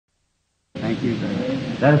you.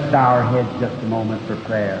 Let us bow our heads just a moment for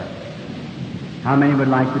prayer. How many would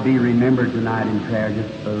like to be remembered tonight in prayer,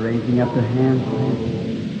 just for raising up their hands?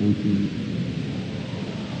 Thank you.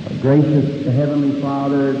 Gracious Heavenly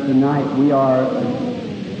Father, tonight we are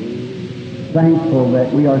thankful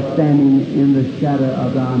that we are standing in the shadow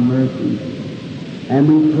of Thy mercy. And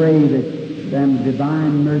we pray that them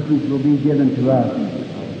divine mercies will be given to us.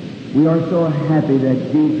 We are so happy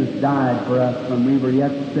that Jesus died for us when we were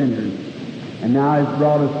yet sinners, and now has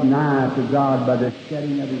brought us nigh to God by the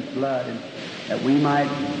shedding of His blood, and that we might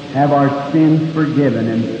have our sins forgiven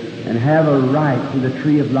and have a right to the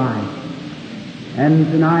tree of life. And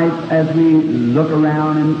tonight, as we look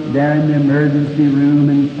around and there in the emergency room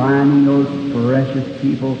and finding those precious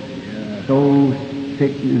people so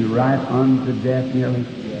sick and right unto death nearly,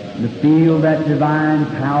 to feel that divine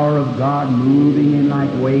power of God moving in like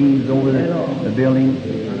waves over the building,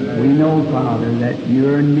 we know, Father, that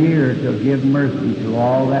You're near to give mercy to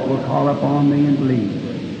all that will call upon Thee and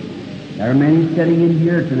believe. There are many sitting in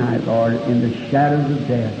here tonight, Lord, in the shadows of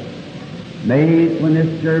death. May, when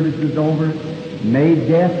this service is over, may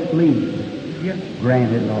death flee.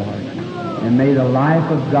 Grant it, Lord. And may the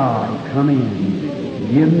life of God come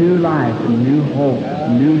in, give new life and new hope,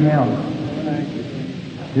 new health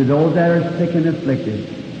to those that are sick and afflicted,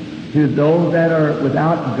 to those that are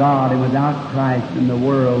without God and without Christ in the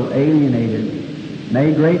world, alienated.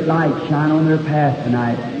 May great light shine on their path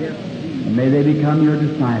tonight, and may they become Your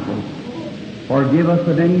disciples. Forgive us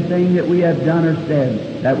of anything that we have done or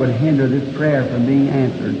said that would hinder this prayer from being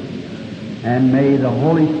answered. And may the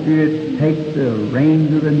Holy Spirit take the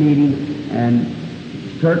reins of the meeting and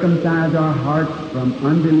circumcise our hearts from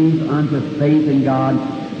unbelief unto faith in God,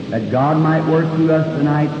 that God might work through us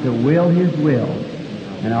tonight to will His will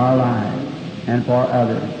in our lives and for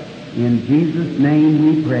others. In Jesus' name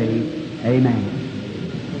we pray. Amen.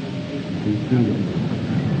 Be seated.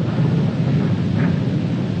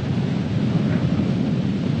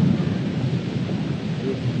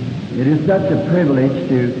 It is such a privilege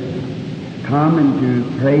to come and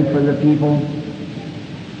to pray for the people.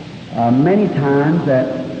 Many times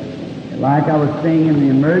that, like I was saying in the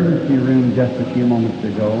emergency room just a few moments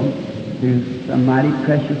ago, to some mighty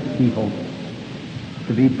precious people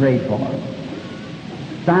to be prayed for.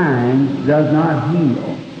 Signs does not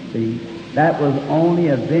heal. See, that was only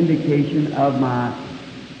a vindication of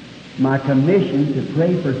my commission to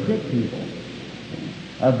pray for sick people.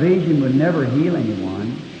 A vision would never heal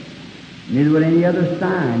anyone. Neither would any other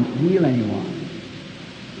sign heal anyone.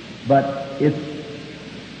 But it's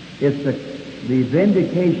the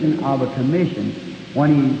vindication of a commission.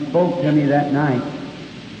 When He spoke to me that night,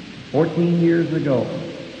 14 years ago,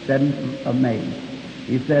 7th of May,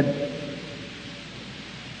 He said,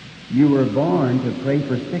 "You were born to pray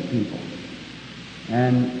for sick people,"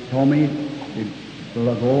 and told me to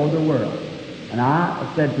go over the world. And I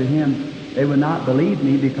said to him, they would not believe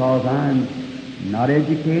me because I'm not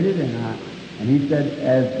educated, and he said,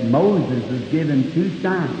 as Moses was given 2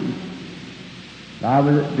 signs, I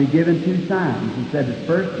would be given 2 signs. He said, at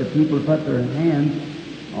first the people would put their hands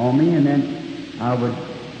on me, and then I would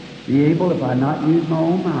be able, if I not use my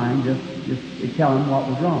own mind, just tell them what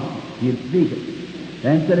was wrong. He'd speak it.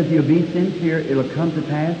 Then said, if you'll be sincere, it'll come to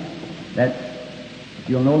pass that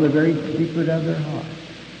you'll know the very secret of their heart.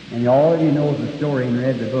 And all of you know the story and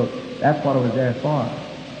read the book. That's what I was there for.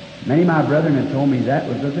 Many of my brethren have told me that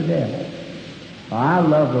was of the devil. Well, I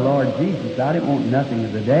love the Lord Jesus. I didn't want nothing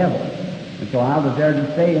of the devil. And so I was there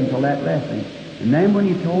to stay until that lesson. And then when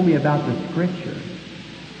he told me about the Scripture,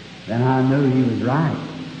 then I knew he was right.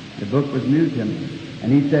 The book was new to me.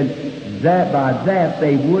 And he said, that by that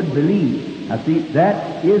they would believe. Now see,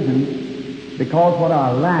 that isn't because what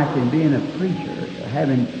I lack in being a preacher,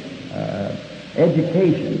 having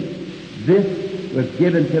education. This was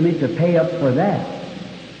given to me to pay up for that.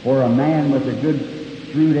 For a man with a good,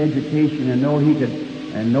 shrewd education and know he could,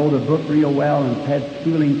 and know the book real well and had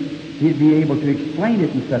schooling, he'd be able to explain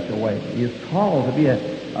it in such a way. He is called to be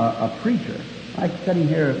a preacher, like sitting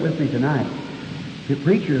here with me tonight. The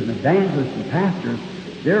preachers and evangelists and pastors,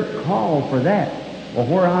 they're called for that. Well,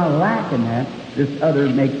 where I lack in that, this other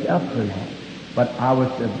makes up for that. But I was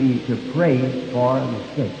to pray for the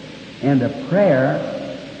sick. And the prayer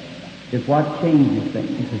is what changes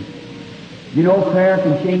things. You know, prayer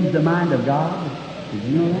can change the mind of God. Did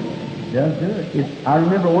you know that? It does do it. I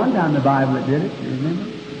remember one time the Bible that did it. You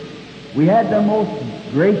remember? We had the most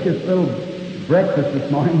gracious little breakfast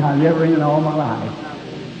this morning I've ever in all my life.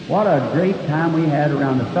 What a great time we had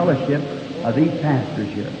around the fellowship of these pastors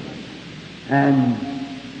here. And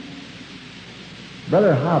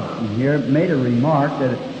Brother Hobson here made a remark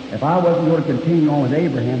that if I wasn't going to continue on with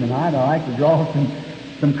Abraham tonight, I'd like to draw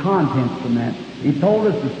some contents from that. He told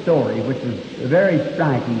us a story which is very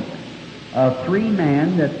striking of three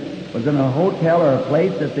men that was in a hotel or a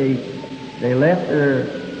place that they left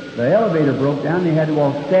the elevator broke down. They had to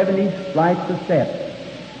walk 70 flights of steps.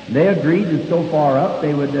 They agreed that so far up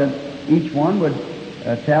they would each one would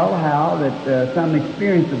tell how that some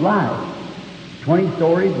experience of life. 20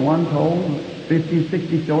 stories, one told 50,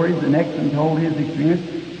 60 stories, the next one told his experience.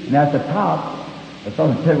 And at the top, the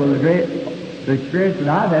fellow said, well, the experience that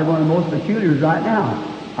I've had, one of the most peculiar is right now.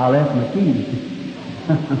 I left my keys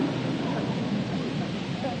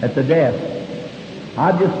at the desk.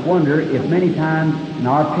 I just wonder if many times in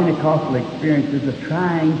our Pentecostal experiences of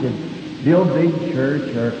trying to build a big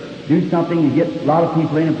church or do something to get a lot of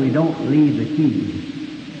people in, if we don't leave the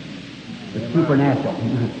keys, the supernatural,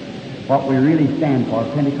 what we really stand for,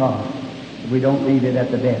 Pentecost, if we don't leave it at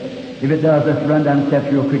the desk. If it does, let's run down the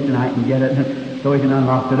steps real quick tonight and get it so we can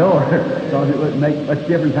unlock the door. Because it wouldn't make much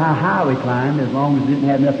difference how high we climbed as long as we didn't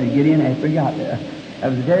have nothing to get in after we got there. That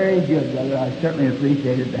was very good, brother. I certainly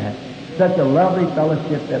appreciated that. Such a lovely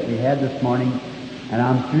fellowship that we had this morning, and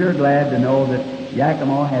I'm sure glad to know that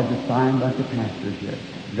Yakima has a fine bunch of pastors here.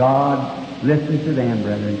 God, listen to them,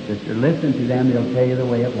 brother and sister. Listen to them. They'll tell you the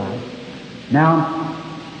way of life. Now,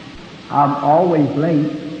 I'm always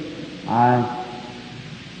late.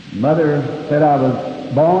 Mother said I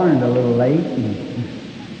was born a little late. And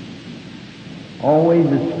always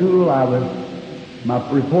at school,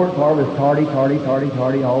 my report card was tardy,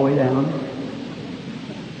 all the way down.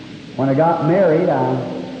 When I got married, I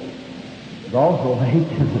was also late.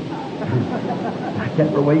 I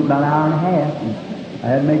kept her waiting about an hour and a half. And I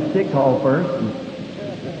had to make a sick call first. And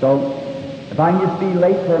so, if I can just be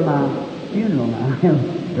late for my funeral now,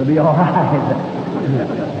 it'll be all right.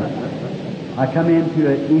 I come into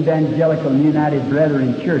an Evangelical United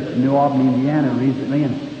Brethren Church in New Albany, Indiana recently,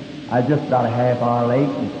 and I was just about a half hour late.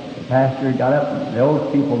 And the pastor got up, and the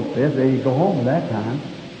old people said they go home at that time.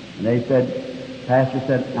 And they said, pastor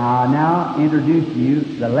said, I now introduce to you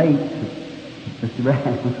the late Mr.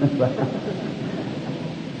 Branham.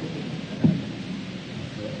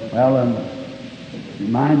 Well,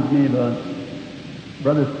 reminds me of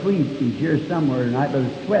Brother Sweet. He's here somewhere tonight.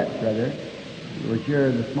 Brother Sweat, brother, who was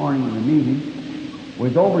here this morning in the meeting,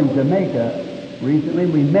 was over in Jamaica recently.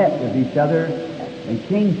 We met with each other in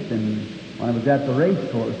Kingston when I was at the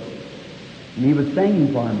race course, and he was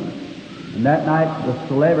singing for me. And that night, the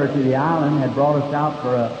celebrity of the island had brought us out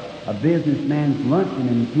for a businessman's luncheon,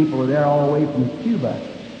 and people were there all the way from Cuba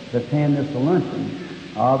to attend this luncheon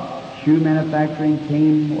of shoe manufacturing,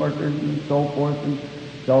 team workers, and so forth. And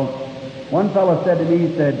so one fellow said to me,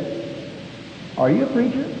 he said, are you a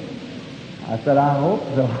preacher? I said, I hope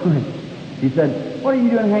so. He said, what are you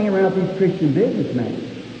doing hanging around with these Christian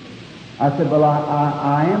businessmen? I said, well,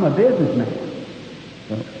 I am a businessman.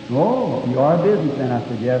 So, oh, you are a businessman? I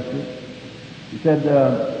said, yes, sir. He said,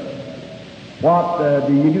 what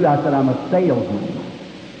do you do? I said, I'm a salesman.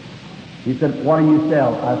 He said, what do you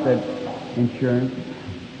sell? I said, insurance.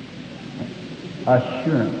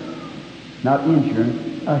 Assurance. Not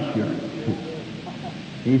insurance, assurance.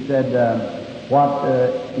 He said,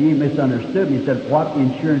 he misunderstood me. He said, what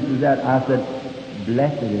insurance is that? I said,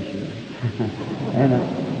 blessed assurance. And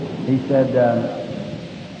he said,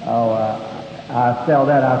 I sell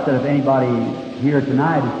that. I said, if anybody here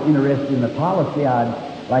tonight is interested in the policy,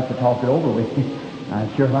 I'd like to talk it over with you. I'd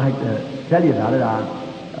sure like to tell you about it. I'm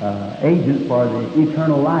agent for the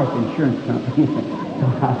Eternal Life Insurance Company. So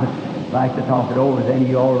I'd like to talk it over with any of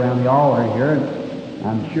you all around the altar here.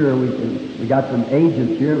 I'm sure we got some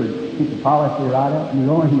agents here who keep the policy right up and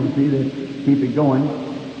going. You see, they keep it going.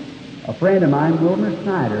 A friend of mine, Wilmer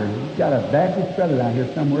Snyder, he's got a Baptist brother out here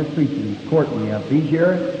somewhere preaching. He's courting me up. He's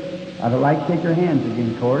here. I'd like to take your hands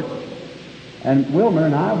again, Court. And Wilmer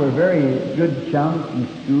and I were very good chums in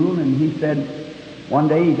school, and he said one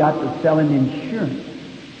day he got to selling insurance.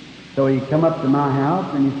 So he come up to my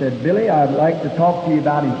house and he said, Billy, I'd like to talk to you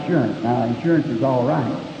about insurance. Now, insurance is all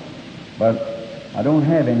right, but I don't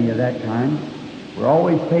have any of that kind. We're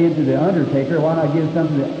always paying to the undertaker. Why not give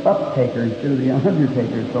something to the uptaker instead of the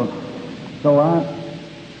undertaker? So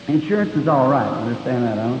insurance is all right. I understand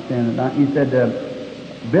that. I understand that. He said,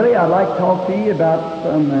 Billy, I'd like to talk to you about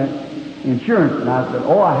some insurance. And I said,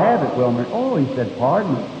 oh, I have it, Wilmer. Oh, he said,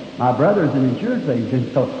 pardon me. My brother's an insurance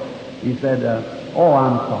agent. So he said, oh,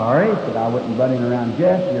 I'm sorry. He said, I wasn't butting around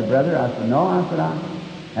Jeff, your brother. I said, no. I said, I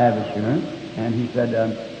have insurance. And he said,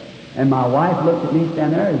 and my wife looked at me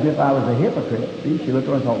standing there as if I was a hypocrite. See, she looked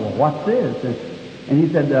over and thought, well, what's this? And he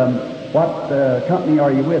said, what company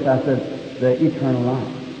are you with? I said, the Eternal Life.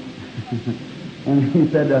 And he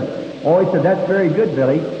said, he said, that's very good,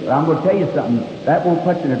 Billy, but I'm going to tell you something. That won't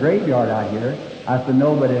put you in a graveyard out here. I said,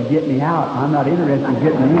 no, but it'll get me out. I'm not interested in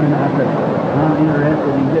getting in. I said, I'm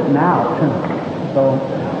interested in getting out. So,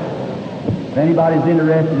 if anybody's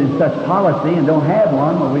interested in such policy and don't have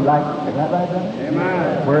one, well, we'd like, is that right, brother?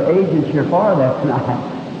 Amen. We're agents here for that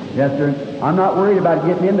tonight. Yes, sir. I'm not worried about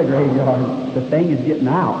getting in the graveyard. The thing is getting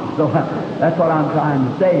out. So that's what I'm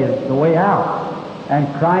trying to say, is the way out.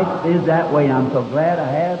 And Christ is that way. I'm so glad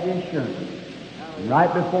I have the assurance. And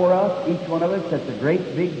right before us, each one of us, sets a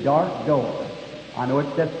great big dark door. I know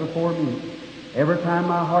it sets before me. Every time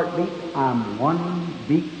my heart beats, I'm one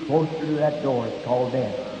beat closer to that door. It's called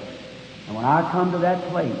death. And when I come to that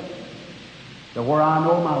place, to where I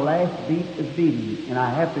know my last beat is beating, and I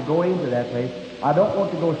have to go into that place, I don't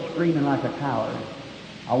want to go screaming like a coward.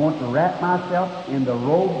 I want to wrap myself in the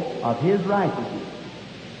robe of His righteousness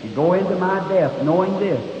and go into my death knowing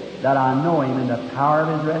this, that I know Him in the power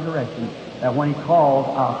of His resurrection, that when He calls,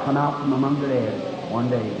 I'll come out from among the dead one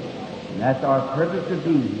day. And that's our purpose of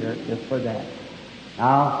being here, just for that.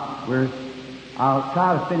 Now, I'll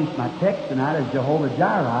try to finish my text tonight as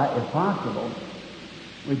Jehovah-Jireh, if possible.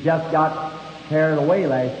 We just got carried away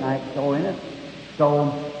last night,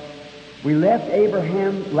 So, we left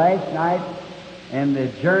Abraham last night and the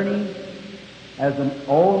journey as an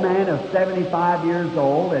old man of 75 years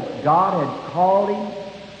old, that God had called him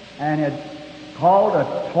and had called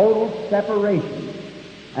a total separation.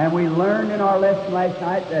 And we learned in our lesson last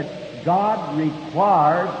night that God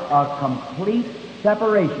requires a complete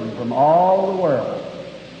separation from all the world.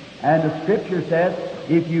 And the Scripture says,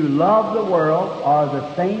 if you love the world or the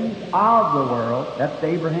things of the world, that's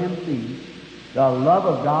Abraham's seed, the love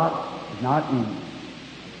of God is not in you.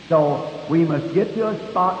 So we must get to a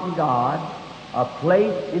spot in God, a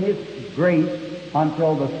place in His grace,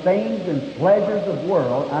 until the things and pleasures of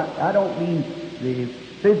world, I don't mean the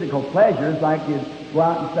physical pleasures like you go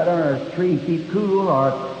out and sit under a tree and keep cool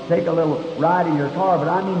or take a little ride in your car, but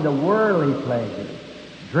I mean the worldly pleasures,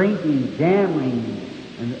 drinking, gambling,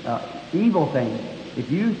 and evil things. If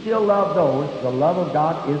you still love those, the love of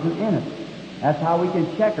God isn't in it. That's how we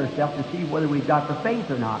can check ourselves to see whether we've got the faith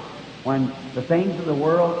or not, when the things of the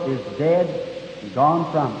world is dead and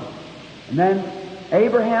gone from us. And then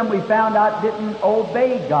Abraham, we found out, didn't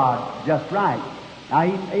obey God just right. Now,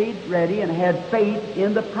 he made ready and had faith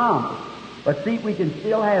in the promise. But see, we can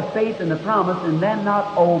still have faith in the promise and then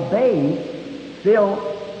not obey,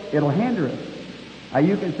 still it'll hinder us. Now,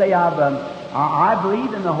 you can say, I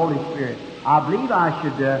believe in the Holy Spirit. I believe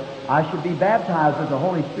I should be baptized with the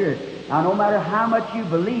Holy Spirit. Now, no matter how much you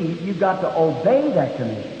believe, you've got to obey that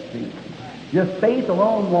commission. See? Just faith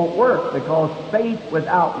alone won't work, because faith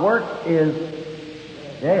without works is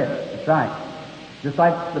dead. That's right. Just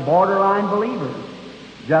like the borderline believers.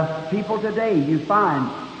 Just people today, you find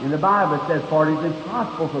in the Bible it says, for it is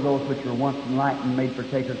impossible for those which were once enlightened and made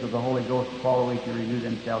partakers of the Holy Ghost to fall away to renew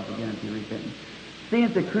themselves again unto repentance.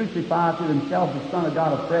 Seeing to crucify to themselves the Son of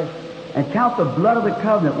God afresh, and count the blood of the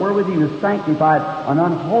covenant wherewith He was sanctified an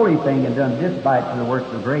unholy thing, and done despite to the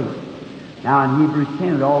works of grace. Now in Hebrews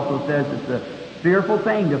 10 it also says it's a fearful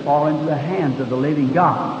thing to fall into the hands of the living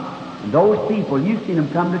God. And those people, you've seen them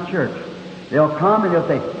come to church. They'll come and they'll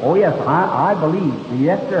say, oh yes, I believe. And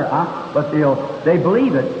yes sir, but they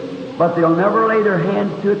believe it, but they'll never lay their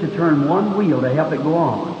hands to it to turn one wheel to help it go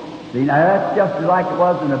on. See, now that's just like it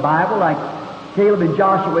was in the Bible, like Caleb and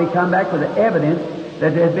Joshua come back with the evidence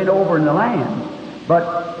that they'd been over in the land.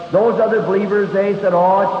 But those other believers, they said,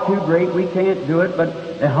 oh, it's too great, we can't do it,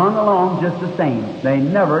 but they hung along just the same. They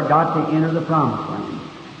never got to enter the promised land.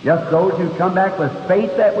 Just those who come back with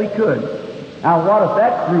faith that we could. Now, what if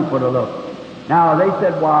that group would have looked? Now, they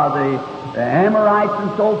said, well, the Amorites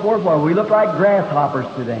and so forth, well, we look like grasshoppers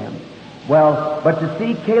to them. Well, but to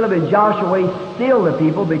see Caleb and Joshua still the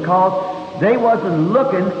people, because they wasn't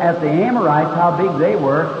looking at the Amorites, how big they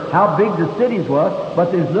were, how big the cities was,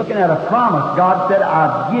 but they was looking at a promise. God said,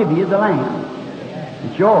 I'll give you the land.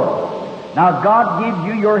 It's yours. Now, God gives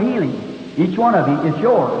you your healing. Each one of you, it's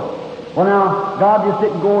yours. Well, now, God just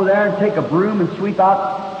didn't go over there and take a broom and sweep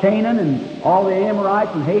out Canaan and all the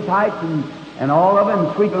Amorites and Hittites and all of them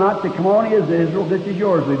and sweep them out and say, come on, Israel, this is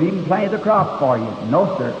yours. We've even planted the crops for you.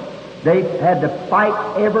 No, sir. They had to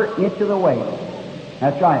fight every inch of the way.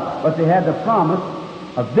 That's right. But they had the promise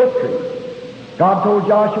of victory. God told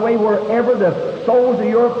Joshua, wherever the soles of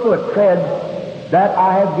your foot tread, that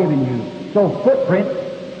I have given you. So footprint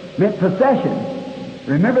meant possession.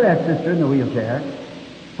 Remember that, sister in the wheelchair.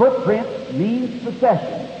 Footprint means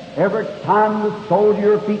possession. Every time the soles of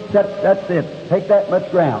your feet set, that's it. Take that much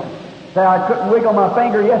ground. Say, I couldn't wiggle my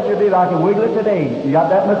finger yesterday, but I can wiggle it today. You got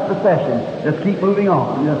that much possession. Just keep moving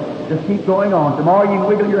on. Just keep going on. Tomorrow you can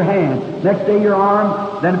wiggle your hand. Next day your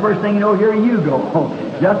arm. Then the first thing you know, here you go.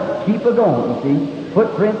 Just keep it going, you see.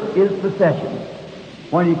 Footprints is possession.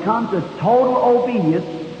 When you come to total obedience,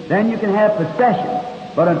 then you can have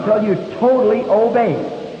possession. But until you totally obey,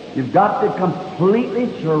 you've got to completely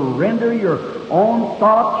surrender your own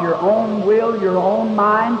thoughts, your own will, your own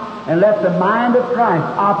mind, and let the mind of Christ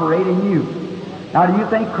operate in you. Now, do you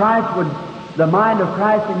think the mind of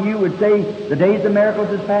Christ in you would say the days of miracles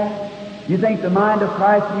is past? You think the mind of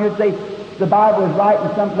Christ in you would say the Bible is right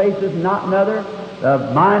in some places and not in others? The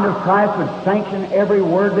mind of Christ would sanction every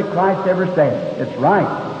word that Christ ever said. It's right.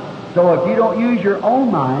 So if you don't use your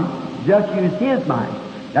own mind, just use His mind.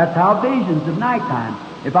 That's how visions of nighttime.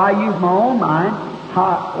 If I use my own mind,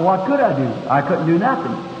 what could I do? I couldn't do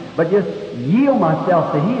nothing. But just yield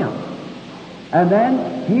myself to Him. And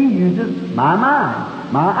then He uses my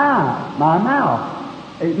mind, my eyes, my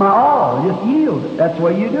mouth, my all. Just yield it. That's the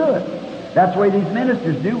way you do it. That's the way these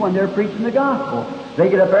ministers do when they're preaching the gospel. They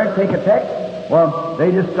get up there and take a text. Well,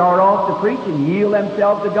 they just start off to preach and yield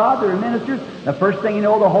themselves to God. They're ministers. The first thing you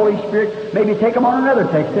know, the Holy Spirit, maybe take them on another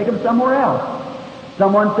text, take them somewhere else.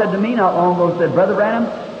 Someone said to me not long ago, said, Brother Branham,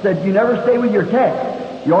 said, you never stay with your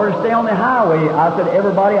text. You ought to stay on the highway. I said,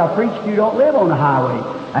 everybody I preach to don't live on the highway.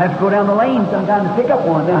 I have to go down the lane sometime to pick up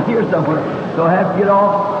one down here somewhere. So I have to get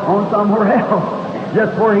off on somewhere else,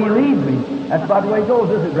 just where He leads me. That's about the way it goes,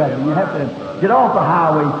 isn't it, brethren? You have to get off the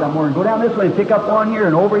highway somewhere and go down this way and pick up one here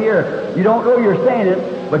and over here. You don't know you're saying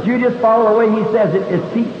it, but you just follow the way He says it. It's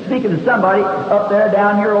speaking to somebody up there,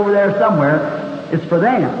 down here, over there, somewhere. It's for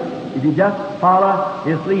them. If you just follow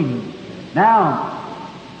His leading. Now,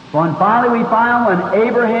 when finally we find when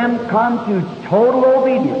Abraham come to total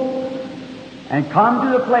obedience and come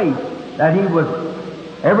to the place that he was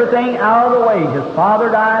everything out of the way. His father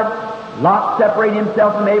died. Lot separated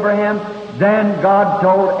himself from Abraham. Then God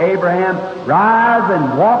told Abraham, rise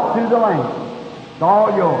and walk through the land. It's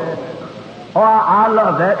all yours. Oh, I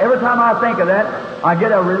love that. Every time I think of that, I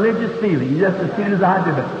get a religious feeling just as soon as I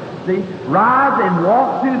do it. See, rise and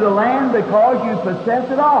walk through the land because you possess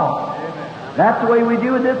it all. That's the way we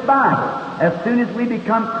do with this Bible. As soon as we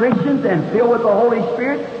become Christians and filled with the Holy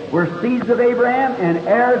Spirit, we're seeds of Abraham and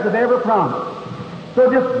heirs of every promise.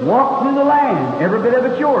 So just walk through the land. Every bit of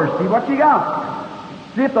it's yours. See what you got.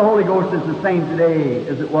 See if the Holy Ghost is the same today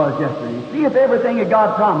as it was yesterday. See if everything that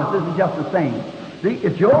God promised is just the same. See,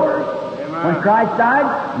 it's yours. Amen. When Christ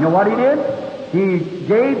died, you know what He did? He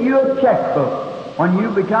gave you a checkbook when you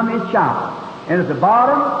become His child. And at the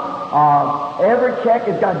bottom of every check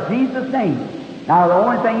has got Jesus' name. Now the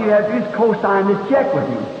only thing you have to do is co-sign this check with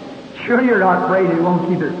Him. Surely you're not afraid He won't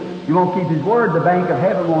keep it. He won't keep His word. The bank of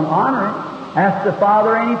heaven won't honor it. Ask the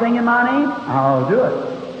Father anything in my name, I'll do it.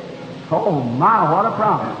 Oh my, what a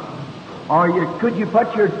promise. Or could you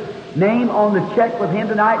put your name on the check with Him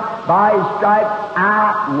tonight? By His stripes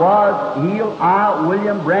I was healed. I,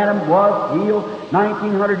 William Branham, was healed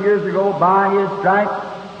 1900 years ago by His stripes.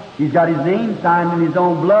 He's got His name signed in His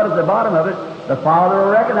own blood at the bottom of it. The Father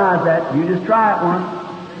will recognize that. You just try it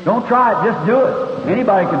once. Don't try it, just do it.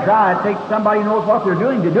 Anybody can try it. Take somebody who knows what they're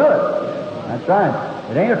doing to do it. That's right.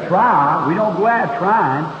 It ain't a try. We don't go out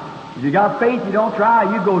trying. If you got faith, you don't try,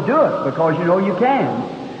 you go do it because you know you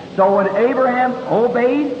can. So when Abraham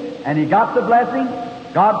obeyed and he got the blessing,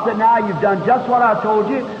 God said, now you've done just what I told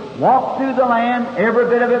you. Walk through the land. Every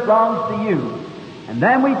bit of it belongs to you. And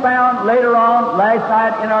then we found later on, last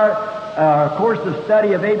night in our course of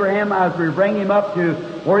study of Abraham, as we were bringing him up to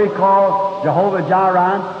where he called Jehovah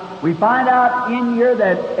Jireh, we find out in here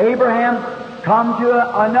that Abraham come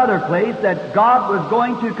to another place that God was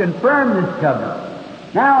going to confirm this covenant.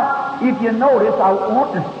 Now, if you notice, I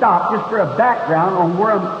want to stop just for a background on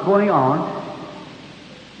where I'm going on.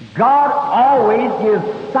 God always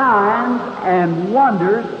gives signs and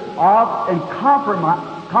wonders of and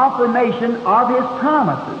confirmation of His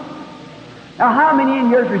promises. Now, how many in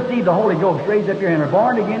here has received the Holy Ghost? Raise up your hand. Are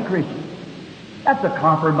born again Christians. That's a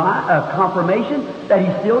confirmation that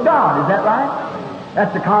He's still God. Is that right?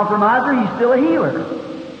 That's a compromiser. He's still a healer.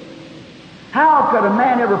 How could a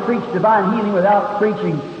man ever preach divine healing without preach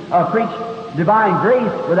divine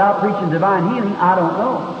grace without preaching divine healing? I don't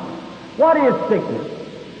know. What is sickness?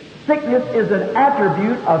 Sickness is an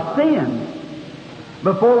attribute of sin.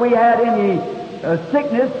 Before we had any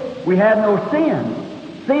sickness, we had no sin.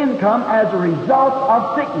 Sin come as a result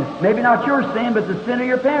of sickness. Maybe not your sin, but the sin of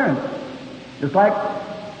your parents. Just like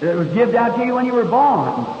it was given down to you when you were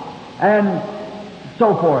born, and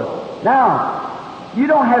so forth. Now, you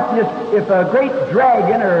don't have to just, if a great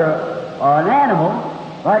dragon or an animal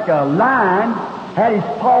like a lion had his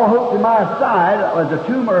paw hooked in my side, it was a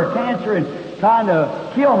tumor or cancer and trying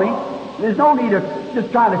to kill me. There's no need of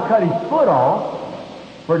just trying to cut his foot off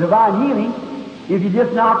for divine healing. If you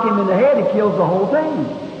just knock him in the head, it kills the whole thing.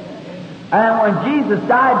 And when Jesus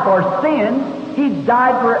died for sin, He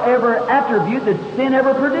died for every attribute that sin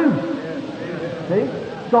ever produced.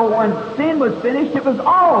 See? So when sin was finished, it was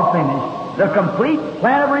all finished. The complete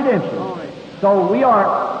plan of redemption. So we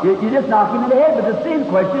are, you just knock him in the head, but the sin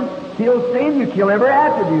question kills sin, you kill every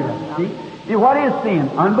attribute of it. See, what is sin?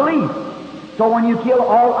 Unbelief. So when you kill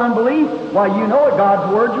all unbelief, why, you know it,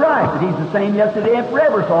 God's Word's right, that He's the same yesterday and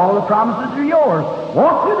forever, so all the promises are yours.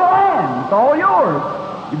 Walk through the land, it's all yours.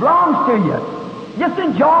 It belongs to you. Just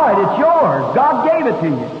enjoy it, it's yours. God gave it to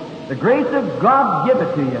you. The grace of God give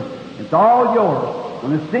it to you. It's all yours.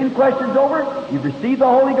 When the sin question's over, you've received the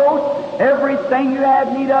Holy Ghost, everything you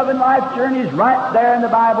have need of in life's journey is right there in the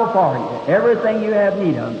Bible for you. Everything you have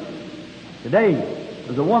need of. Today,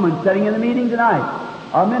 there's a woman sitting in the meeting tonight,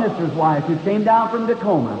 our minister's wife, who came down from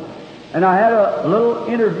Yakima. And I had a little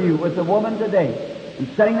interview with the woman today. And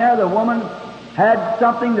sitting there, the woman had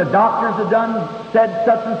something, the doctors had done, said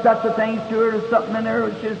such and such a things to her, or something in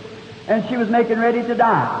there, and she was making ready to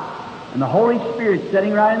die. And the Holy Spirit,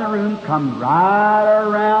 sitting right in the room, come right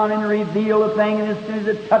around and reveal the thing. And as soon as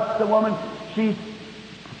it touched the woman, she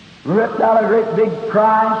ripped out a great big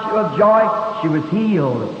cry of joy. She was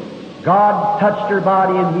healed. God touched her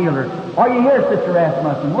body and healed her. Are you here, Sister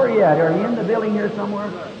Rasmussen? Where are you at? Are you in the building here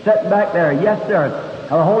somewhere? Sitting back there. Yes, sir.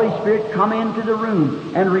 The Holy Spirit come into the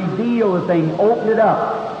room and reveal the thing, open it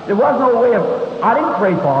up. There was no way of, I didn't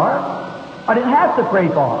pray for her. I didn't have to pray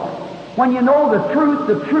for her. When you know the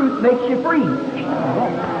truth makes you free.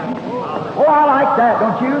 Oh, I like that,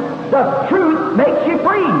 don't you? The truth makes you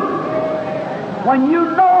free. When you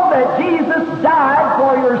know that Jesus died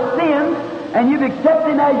for your sins, and you've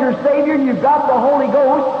accepted Him as your Savior, and you've got the Holy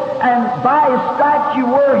Ghost, and by His stripes you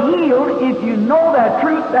were healed, if you know that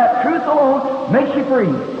truth alone makes you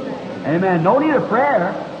free. Amen. No need of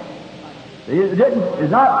prayer.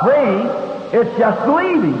 It's not praying, it's just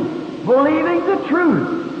believing. Believing the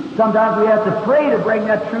truth. Sometimes we have to pray to bring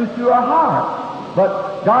that truth to our heart.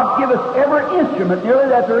 But God give us every instrument nearly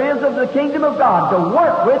that there is of the kingdom of God to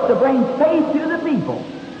work with to bring faith to the people.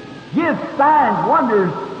 Give signs,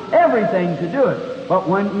 wonders, everything to do it. But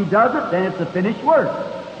when He does it, then it's a finished work.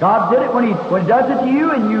 God did it when He does it to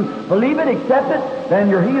you and you believe it, accept it, then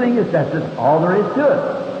your healing is that's all there is to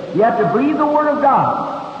it. You have to believe the Word of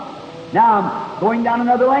God. Now I'm going down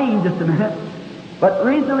another lane just a minute. But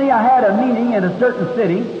recently I had a meeting in a certain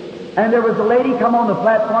city, and there was a lady come on the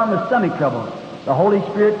platform with stomach trouble. The Holy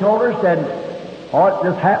Spirit told her, said, oh,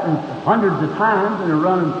 this happens hundreds of times in a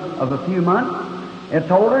run of a few months. It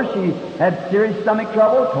told her she had serious stomach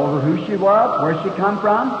trouble, told her who she was, where she come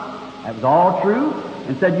from. That was all true.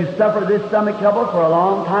 And said, you suffered this stomach trouble for a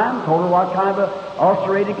long time. Told her what kind of an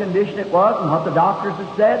ulcerated condition it was and what the doctors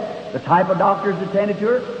had said, the type of doctors that attended to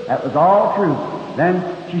her. That was all true.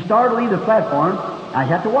 Then she started to leave the platform. I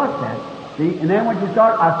had to watch that. See, and then when she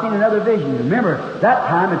started, I seen another vision. Remember, that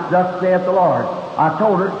time it's thus saith the Lord. I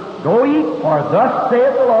told her, go eat, for thus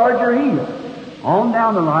saith the Lord, you're healed. On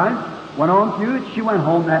down the line, went on through it. She went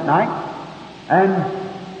home that night, and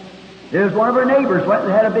there was one of her neighbors went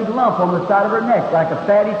and had a big lump on the side of her neck, like a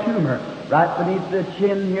fatty tumor, right beneath the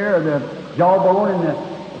chin here, or the jawbone and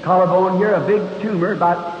the collarbone here, a big tumor,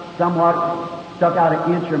 about somewhat stuck out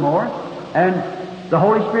an inch or more. And the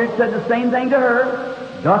Holy Spirit said the same thing to her.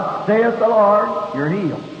 Thus saith the Lord, you're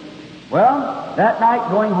healed. Well, that night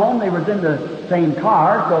going home, they was in the same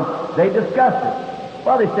car, so they discussed it.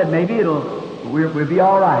 Well, they said maybe we'll be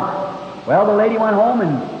all right. Well, the lady went home,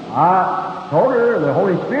 and I told her, the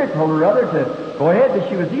Holy Spirit told her rather to go ahead, that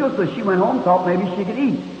she was healed, so she went home, thought maybe she could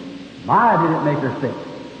eat. My, did it make her sick.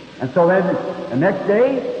 And so then the next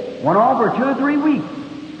day, went on for 2 or 3 weeks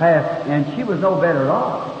passed, and she was no better at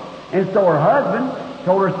all. And so her husband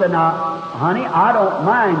told her, said, now, honey, I don't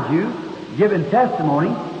mind you giving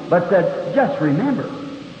testimony, but said, just remember,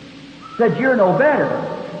 said, you're no better.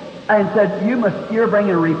 And said, you're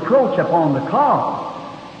bringing a reproach upon the cause.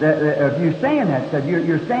 Of you saying that, said,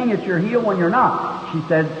 you're saying that you're healed when you're not. She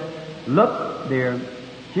said, look, dear,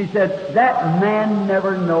 she said, that man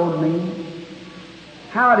never knowed me.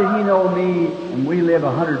 How did he know me? And we live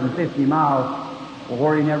 150 miles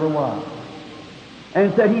where he never was.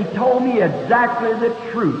 And said, he told me exactly the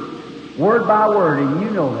truth, word by word, and you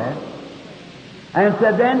know that. And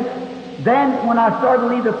said, then when I started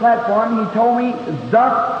to leave the platform, he told me,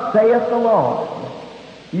 thus saith the Lord,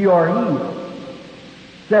 you are healed.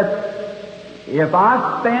 Said, if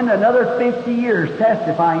I spend another 50 years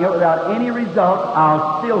testifying it without any results,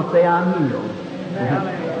 I'll still say I'm healed.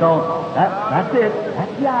 So that's it.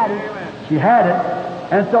 That's the idea. She had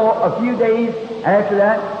it. And so a few days after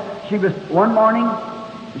that, one morning,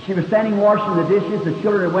 she was standing washing the dishes. The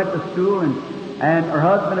children had went to school, and her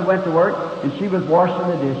husband had went to work, and she was washing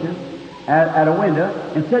the dishes at a window,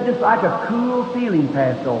 and said just like a cool feeling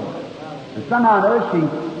passed over. And somehow or another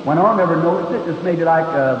she went on, never noticed it, just maybe like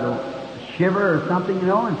the shiver or something,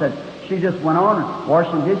 and said she just went on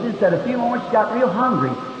washing dishes. Said a few moments she got real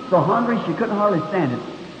hungry, so hungry she couldn't hardly stand it.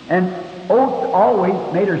 And oats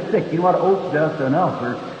always made her sick. You know what oats does to an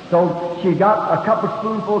ulcer. So she got a couple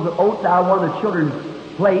spoonfuls of oats out of one of the children's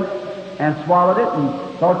plates and swallowed it,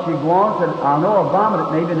 and thought she'd go on. Said, I'll know I'll vomit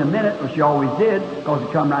it maybe in a minute, but she always did, because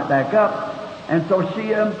it come right back up. And so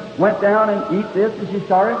she went down and eat this, and she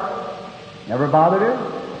started. Never bothered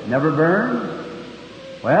her, never burned.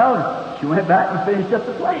 Well, she went back and finished up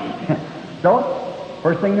the plate. So,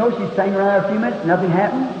 first thing you know, she's staying around a few minutes, nothing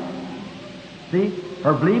happened. See,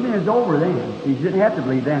 her believing is over then. She didn't have to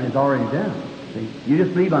believe then, it's already done. See, you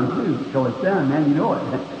just believe unto till it's done, man, you know it.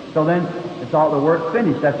 So then, it's all the work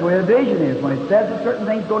finished. That's the way a vision is. When it says that certain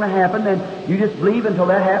thing's going to happen, then you just believe until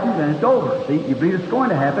that happens, and it's over. See, you believe it's going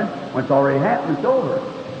to happen. When it's already happened, it's over.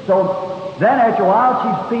 So then, after a while,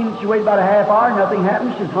 she waited about a half hour, nothing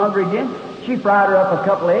happened. She's hungry again. She fried her up a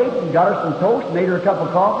couple of eggs and got her some toast, made her a cup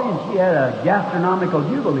of coffee, and she had a gastronomical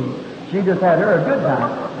jubilee. She just had her a good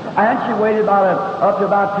time. And she waited up to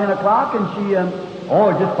about 10 o'clock, and she,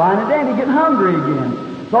 just fine and dandy, getting hungry again.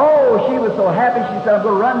 So she was so happy, she said, I'm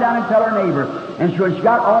going to run down and tell her neighbor. And when she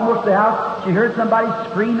got almost to the house, she heard somebody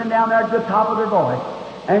screaming down there at the top of their voice.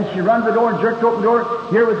 And she runs the door and jerked open the door.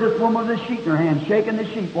 Here was this woman with a sheet in her hand, shaking the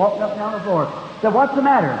sheet, walking up and down the floor. Said, what's the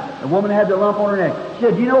matter? The woman had the lump on her neck. She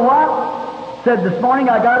said, you know what? Said, this morning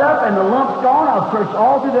I got up and the lump's gone. I've searched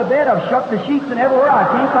all through the bed. I've shook the sheets and everywhere. I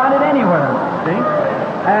can't find it anywhere. See?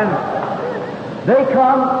 And they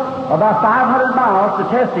come about 500 miles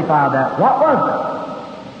to testify that. What was it?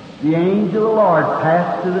 The angel of the Lord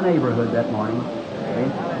passed through the neighborhood that morning.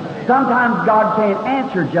 See? Sometimes God can't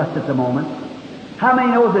answer just at the moment. How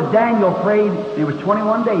many knows that Daniel prayed, it was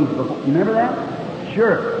 21 days before? You remember that?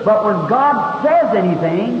 Sure. But when God says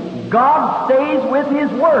anything, God stays with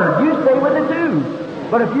His Word. You stay with it too.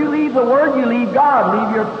 But if you leave the Word, you leave God.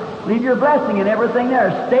 Leave your blessing and everything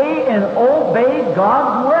there. Stay and obey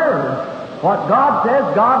God's Word. What God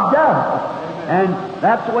says, God does. And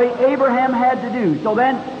that's the way Abraham had to do. So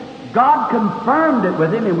then, God confirmed it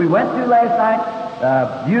with him, and we went through last night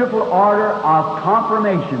a beautiful order of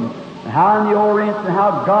confirmation. And how in the Orient and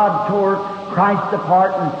how God tore Christ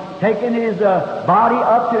apart and taken His body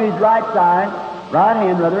up to His right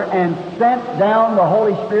hand, and sent down the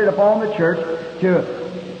Holy Spirit upon the church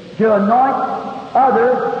to anoint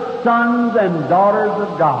other sons and daughters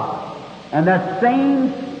of God. And that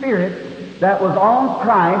same Spirit that was on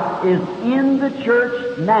Christ is in the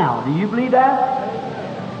church now. Do you believe that?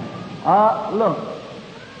 Look,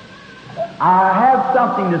 I have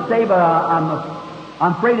something to say, but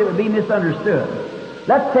I'm afraid it would be misunderstood.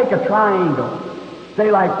 Let's take a triangle. Say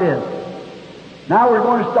like this. Now we're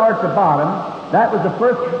going to start at the bottom. That was the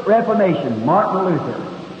first Reformation, Martin Luther.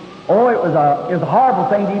 Oh, it was a horrible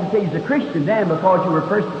thing to even say he's a Christian then, because you were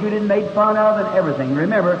persecuted and made fun of and everything.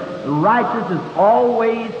 Remember, the righteous is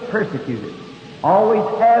always persecuted. Always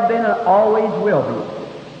have been and always will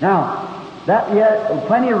be. Now, that yet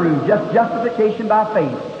plenty of room, just justification by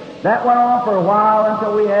faith. That went on for a while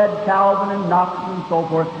until we had Calvin and Knox and so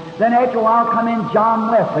forth. Then after a while come in John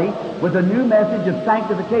Wesley with a new message of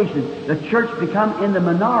sanctification. The church become in the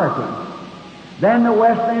minority. Then the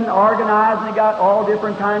Wesleyan organized, and they got all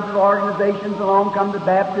different kinds of organizations. Along come the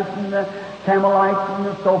Baptists and the Carmelites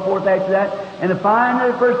and so forth after that. And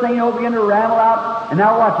finally, the first thing you know, begin to rattle out. And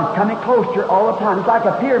now watch, it's coming closer all the time. It's like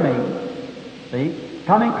a pyramid. See?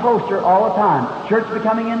 Coming closer all the time. Church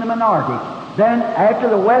becoming in the minority. Then, after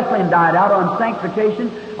the Wesleyan died out on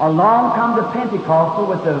sanctification, along come the Pentecostal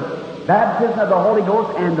with the baptism of the Holy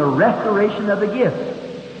Ghost and the restoration of the gifts.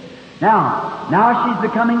 Now she's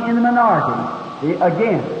becoming in the minority. See,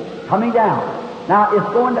 again, coming down. Now,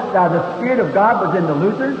 it's going to, the Spirit of God was in the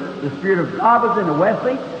Luther, the Spirit of God was in the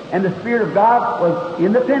Wesley, and the Spirit of God was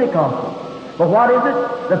in the Pentecostal. But what is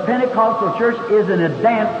it? The Pentecostal church is an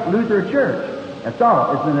advanced Lutheran church. That's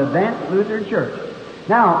all. It's an advanced Lutheran church.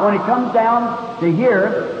 Now, when it comes down to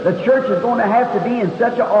here, the church is going to have to be in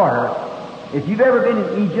such an order. If you've ever been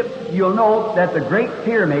in Egypt, you'll know that the Great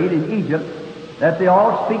Pyramid in Egypt, that they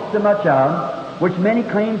all speak so much of, which many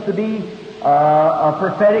claims to be a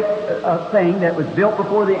prophetic thing that was built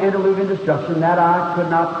before the antediluvian destruction, that I could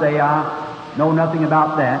not say. know nothing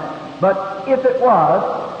about that. But if it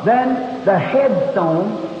was, then the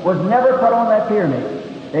headstone was never put on that pyramid.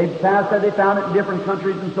 They found it in different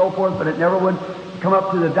countries and so forth, but it never would come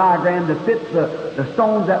up to the diagram to fit the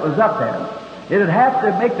stones that was up there. It would have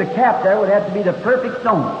to make the cap there, would have to be the perfect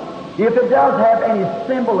stone. If it does have any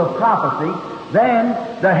symbol of prophecy, then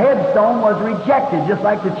the headstone was rejected, just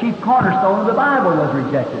like the chief cornerstone of the Bible was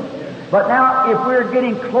rejected. But now, if we're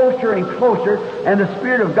getting closer and closer, and the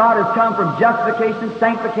Spirit of God has come from justification,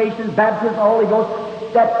 sanctification, baptism of the Holy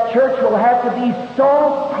Ghost, that church will have to be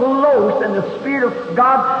so close, and the Spirit of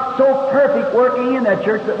God so perfect working in that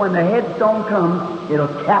church, that when the headstone comes, it'll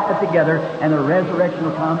cap it together, and the resurrection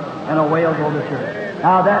will come, and away will go the church.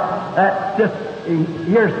 Now, that's just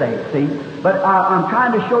hearsay, see? But I'm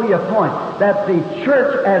trying to show you a point, that the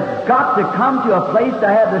church has got to come to a place to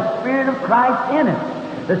have the Spirit of Christ in it.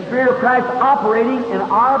 The Spirit of Christ operating in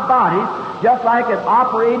our bodies, just like it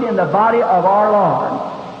operated in the body of our Lord.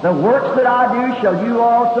 The works that I do shall you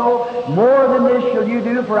also, more than this shall you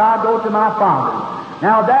do, for I go to my Father.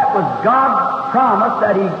 Now that was God's promise,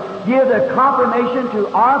 that He give the confirmation to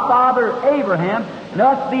our father Abraham, and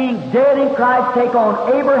us being dead in Christ take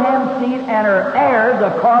on Abraham's seed and are heirs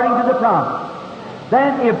according to the promise.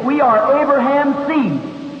 Then if we are Abraham's seed,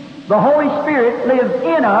 the Holy Spirit lives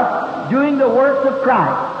in us doing the works of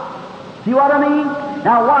Christ. See what I mean?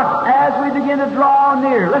 Now watch, as we begin to draw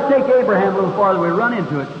near, let's take Abraham a little farther, we run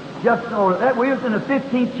into it. Just so that we was in the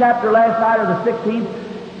 15th chapter last night, or the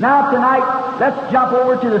 16th. Now tonight, let's jump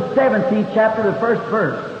over to the 17th chapter, the first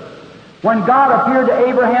verse. When God appeared to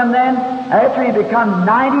Abraham then, after he become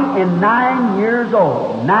 99 years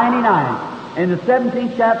old, 99, in the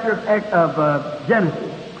 17th chapter of Genesis.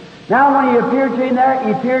 Now when he appeared to him there,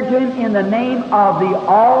 he appeared to him in the name of the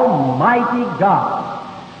Almighty God.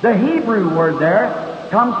 The Hebrew word there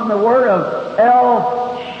comes from the word of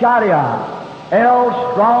El-Shaddai. El,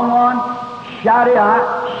 strong one,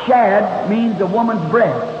 Shaddai, Shad means a woman's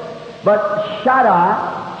breast. But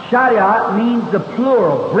Shaddai means the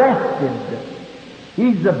plural, breasted.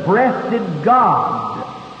 He's the breasted God.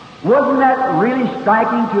 Wasn't that really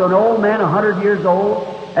striking to an old man 100 years old,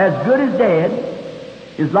 as good as dead?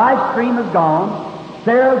 His life stream is gone.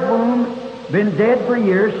 Sarah's womb been dead for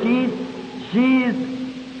years. She's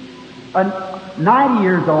 90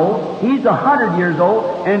 years old. He's 100 years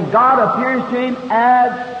old, and God appears to him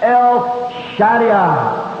as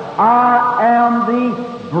El-Shaddai. I am the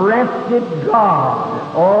breasted God.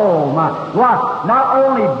 Oh my! What? Not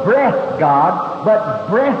only breast God, but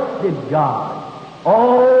breasted God.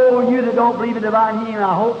 Oh, you that don't believe in divine healing,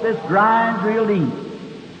 I hope this grinds real deep.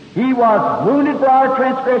 He was wounded for our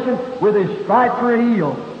transgression, with His stripes we're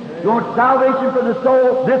healed. You want salvation for the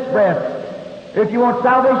soul? This breast. If you want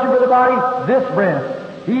salvation for the body, this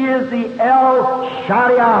breast. He is the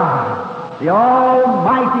El-Shaddai, the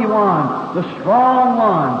Almighty One, the strong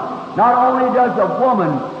one. Not only does a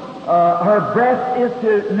woman, her breast is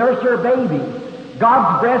to nurse her baby.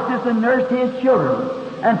 God's breast is to nurse His children.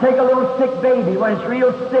 And take a little sick baby when it's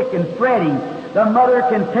real sick and fretting. The mother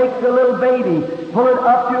can take the little baby, pull it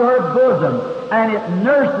up to her bosom, and it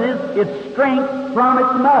nurses its strength from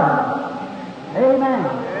its mother. Amen.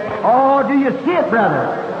 Oh, do you see it,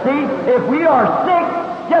 brother? See, if we are sick,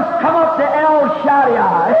 just come up to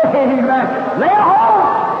El-Shaddai. Amen. Lay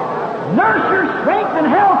hold. Nurse your strength and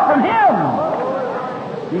health from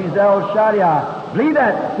Him. He's El-Shaddai. Believe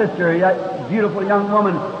that, sister, that beautiful young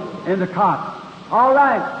woman in the cot. All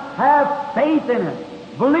right. Have faith in it.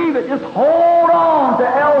 Believe it. Just hold on to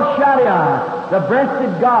El-Shaddai, the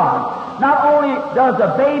breasted God. Not only does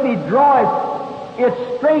a baby draw its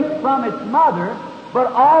strength from its mother,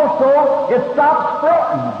 but also it stops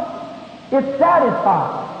fretting. It's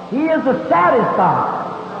satisfied. He is the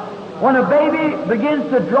satisfied. When a baby begins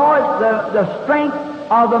to draw the strength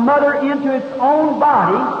of the mother into its own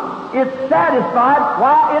body, it's satisfied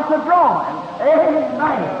while it's a drawing.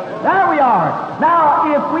 Amen. There we are. Now,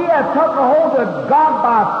 if we have taken hold of God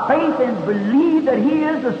by faith and believe that He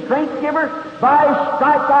is the strength giver, by His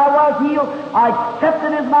stripes I was healed, I accept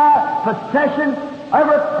it as my possession.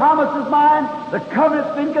 Every promise is mine. The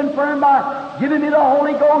covenant's been confirmed by giving me the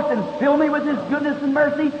Holy Ghost and filling me with His goodness and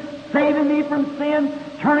mercy, saving me from sin,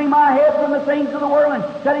 turning my head from the things of the world and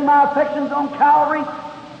setting my affections on Calvary.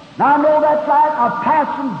 Now I know that's right. I've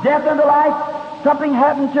passed from death unto life. Something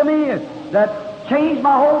happened to me that changed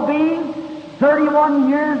my whole being. 31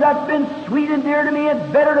 years, that's been sweet and dear to me.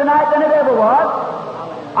 It's better tonight than it ever was.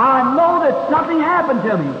 I know that something happened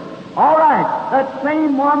to me. All right, that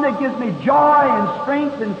same one that gives me joy and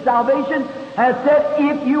strength and salvation has said,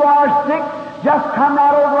 if you are sick, just come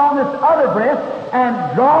right over on this other breast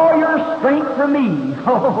and draw your strength strength for me.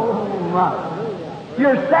 Oh, my.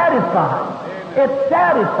 You're satisfied. It's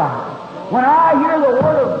satisfied. When I hear the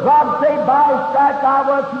Word of God say, by His stripes I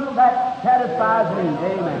was healed, that satisfies me.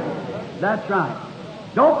 Amen. That's right.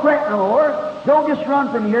 Don't fret no more. Don't just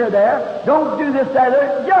run from here to there. Don't do this, that,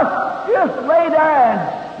 there. Just lay there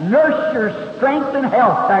and nurse your strength and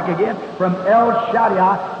health back again from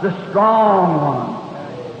El-Shaddai, the strong one.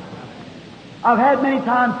 I've had many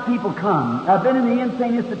times people come. I've been in the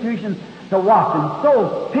insane institutions to watch them.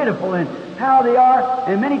 So pitiful in how they are.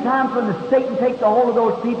 And many times when the Satan takes a hold of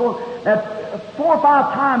those people, that's 4 or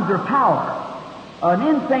 5 times their power. An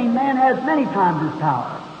insane man has many times his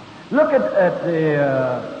power. Look at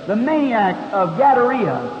the maniac of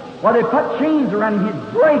Gadara. Well, they put chains around him,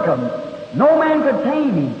 he'd break them. No man could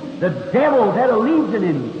tame him. The devils had a legion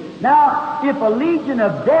in him. Now, if a legion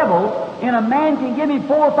of devils in a man can give him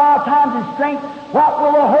 4 or 5 times his strength, what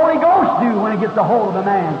will the Holy Ghost do when he gets a hold of a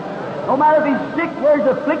man? No matter if he's sick or he's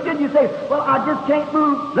afflicted, you say, well, I just can't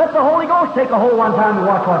move. Let the Holy Ghost take a hold one time and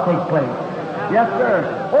watch what takes place. Yes,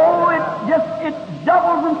 sir. Oh, it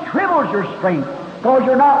doubles and triples your strength. Because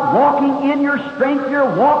you're not walking in your strength,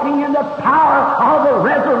 you're walking in the power of the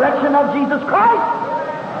resurrection of Jesus Christ.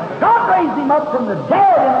 God raised Him up from the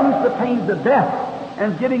dead and loosed the pains of death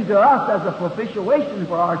and giving to us as a propitiation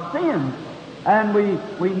for our sins. And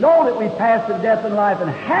we know that we pass through death and life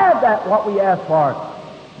and have that what we ask for.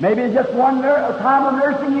 Maybe it's just one time of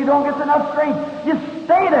nursing you don't get enough strength. Just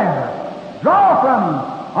stay there. Draw from Him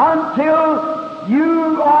until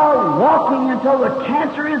you are walking until the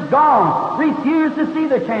cancer is gone. Refuse to see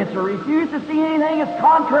the cancer. Refuse to see anything that's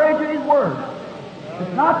contrary to His Word.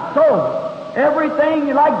 It's not so.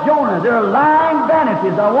 Everything, like Jonah, they're lying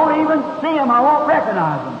vanities. I won't even see them. I won't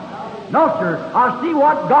recognize them. No, sir. I see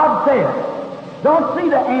what God said. Don't see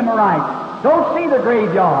the Amorites. Don't see the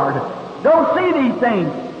graveyard. Don't see these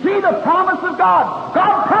things. See the promise of God.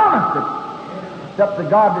 God promised it. It's up to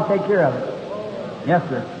God to take care of it. Yes,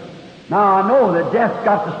 sir. Now, I know that death's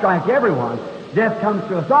got to strike everyone. Death comes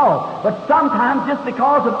to us all. But sometimes, just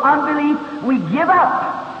because of unbelief, we give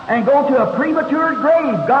up and go to a premature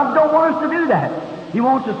grave. God don't want us to do that. He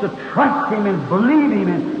wants us to trust Him and believe Him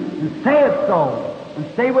and say it so and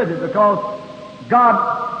stay with it, because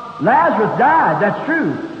Lazarus died, that's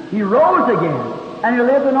true. He rose again. And he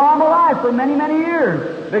lived a normal life for many, many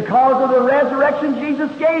years because of the resurrection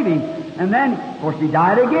Jesus gave him. And then, of course, he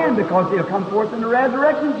died again because he'll come forth in the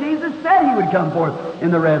resurrection. Jesus said he would come forth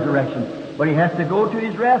in the resurrection. But he has to go to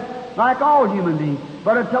his rest like all human beings.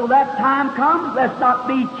 But until that time comes, let's not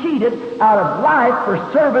be cheated out of life for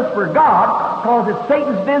service for God, because it's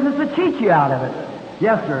Satan's business to cheat you out of it.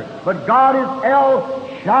 Yes, sir. But God is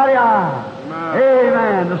El-Shaddai.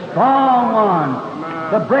 Amen. The strong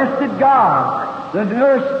one. The breasted God. The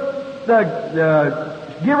nurse, the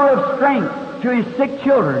giver of strength to his sick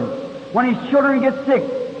children. When his children get sick,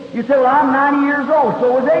 you say, well, I'm 90 years old.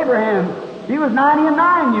 So was Abraham. He was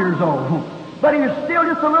 99 years old. But he was still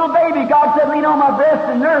just a little baby. God said, lean on my breast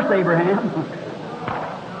and nurse Abraham.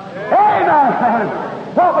 Amen.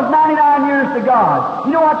 What was 99 years to God?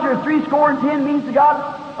 You know what your 70 means to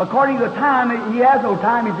God? According to the time, He has no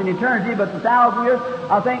time, He's in eternity, but the 1,000 years,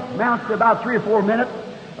 I think, amounts to about 3 or 4 minutes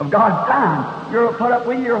of God's time. You're put up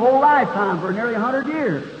with your whole lifetime for nearly 100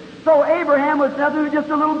 years. So Abraham was nothing but just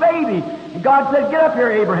a little baby. And God said, get up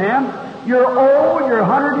here, Abraham. You're old, you're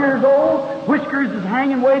 100 years old, whiskers is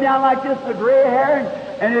hanging way down like this, the gray hair,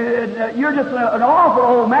 and you're just an awful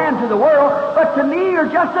old man to the world, but to me you're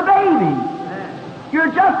just a baby.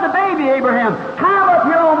 You're just a baby, Abraham. Climb up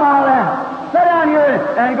here on my lap. Sit down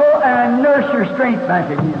here and go and nurse your strength back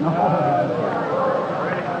again.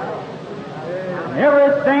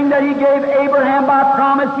 Everything that He gave Abraham by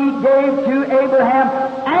promise, He gave to Abraham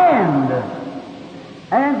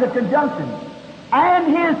and the conjunction, and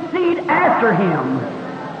his seed after him.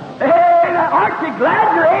 Hey, aren't you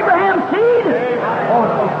glad you're Abraham's seed? Oh,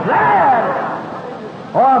 so glad.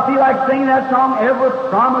 Oh, I feel like singing that song. Every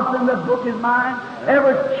promise in the book is mine.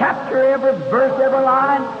 Every chapter, every verse, every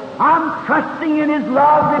line. I'm trusting in His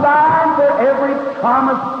love divine, for every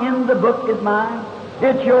promise in the book is mine.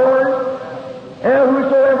 It's yours.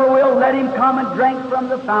 Whosoever will, let him come and drink from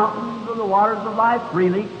the fountains of the waters of life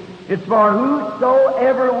freely. It's for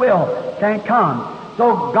whosoever will can come.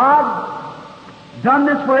 So God done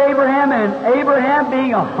this for Abraham, and Abraham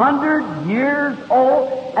being 100 years old,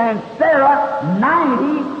 and Sarah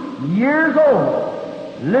 90 years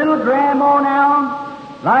old. Little grandma now,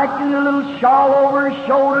 like in a little shawl over her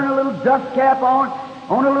shoulder and a little dust cap on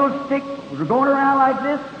a little stick, going around like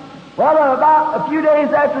this. Well, about a few days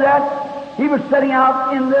after that, he was sitting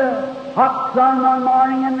out in the hot sun one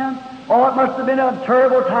morning, and it must have been a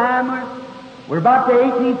terrible time. We're about the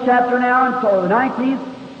 18th chapter now, and so the 19th.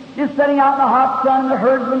 Just sitting out in the hot sun, the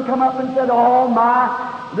herdsman come up and said, "Oh my,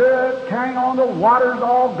 they're carrying on, the water's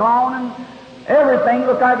all gone, and everything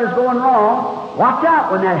looks like it's going wrong." Watch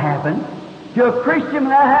out when that happens. To a Christian, when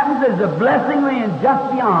that happens, there's a blessing laying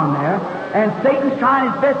just beyond there, and Satan's trying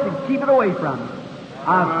his best to keep it away from you.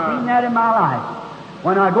 I've seen that in my life.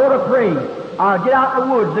 When I go to pray, I'll get out in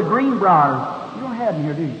the woods, the greenbriers. You don't have them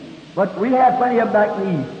here, do you? But we have plenty of them back in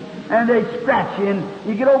the east. And they scratch you, and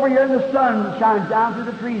you get over here and the sun shines down through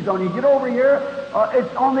the trees on you. You get over here,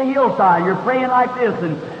 it's on the hillside. You're praying like this,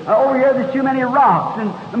 and over here there's too many rocks,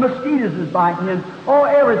 and the mosquitoes is biting you,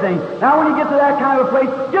 and everything. Now when you get to that kind of a place,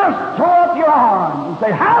 just throw up your arms and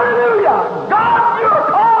say, "Hallelujah! God, you're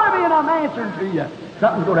calling me, and I'm answering to you."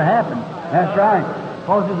 Something's going to happen. That's right.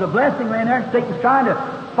 Because there's a blessing laying there. Satan's trying to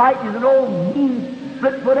fight you. He's an old mean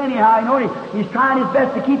split foot anyhow, you know, he's trying his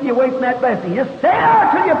best to keep you away from that blessing. Just stay there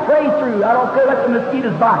till you pray through. I don't care what the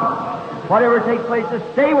mosquitoes bite. Whatever takes place,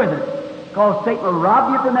 just stay with it. Because Satan will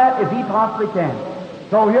rob you from that if he possibly can.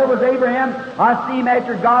 So here was Abraham. I see him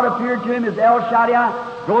after God appeared to him as El-Shaddai.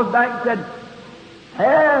 Goes back and said,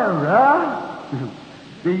 "Sarah,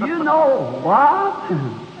 do you know what?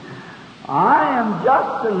 I am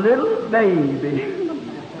just a little baby."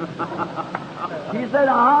 He said,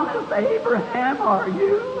 "Honest Abraham, are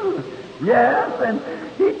you?" "Yes," and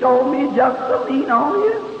he told me just to lean on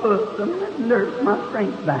his bosom and nurse my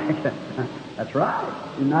strength back. That's right.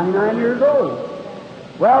 He's 99 years old.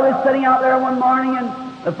 Well, they're sitting out there one morning, and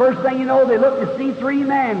the first thing you know, they look to see three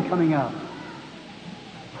men coming up.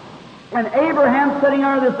 And Abraham sitting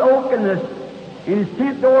under this oak in his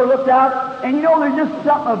tent door looked out, and you know, there's just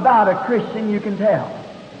something about a Christian you can tell.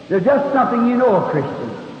 There's just something you know a Christian.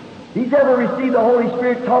 He's ever received the Holy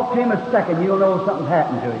Spirit, talk to him a second, you'll know something's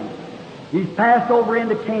happened to him. He's passed over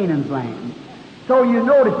into Canaan's land. So you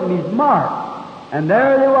notice him, he's marked. And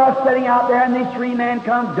there they were sitting out there, and these three men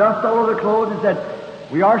come, dust all over their clothes, and said,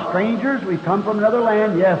 "We are strangers, we've come from another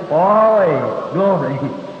land." "Yes, far away." Glory.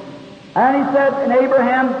 And he said, and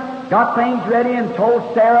Abraham got things ready and told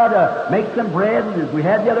Sarah to make some bread, as we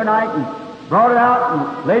had the other night, and brought it out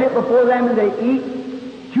and laid it before them, and they eat.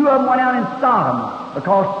 Two of them went out in Sodom,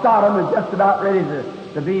 because Sodom was just about ready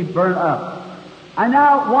to be burnt up. And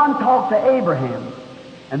now one talked to Abraham,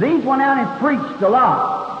 and these went out and preached to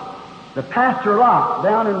Lot, the pastor Lot,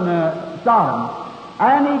 down in Sodom.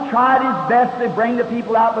 And he tried his best to bring the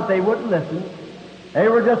people out, but they wouldn't listen. They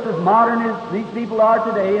were just as modern as these people are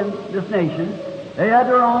today in this nation. They had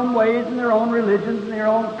their own ways and their own religions and their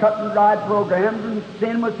own cut and dried programs, and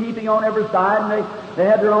sin was heaping on every side, and they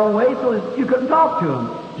had their own ways, so you couldn't talk to them.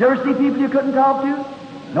 Did you ever see people you couldn't talk to?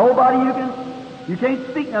 Nobody you can't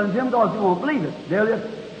speak nothing to them because you won't believe it. They'll just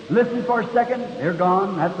listen for a second, they're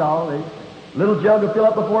gone, that's all. Little jug will fill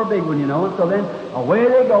up before a big one, you know, and so then away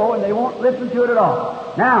they go, and they won't listen to it at all.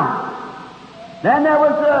 Now, then there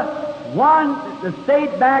was one that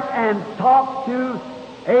stayed back and talked to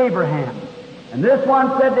Abraham. And this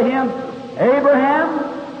one said to him, "Abraham,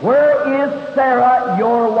 where is Sarah,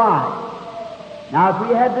 your wife?" Now, if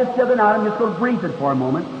we had this the other night, I'm just going to brief it for a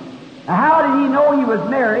moment. Now, how did he know he was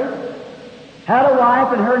married, had a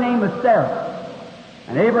wife, and her name was Sarah?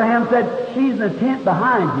 And Abraham said, "She's in the tent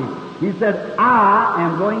behind you." He said, "I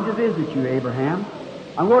am going to visit you, Abraham.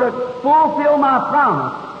 I'm going to fulfill my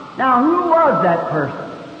promise." Now, who was that person?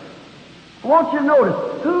 I want you to notice,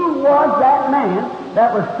 who was that man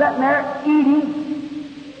that was sitting there eating?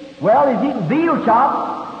 Well, he's eating veal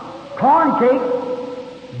chops, corn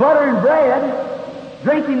cakes, butter and bread,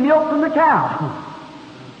 drinking milk from the cow.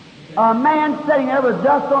 A man sitting there with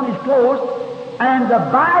dust on his clothes, and the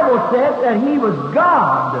Bible said that he was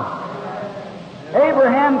God.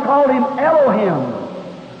 Abraham called him Elohim.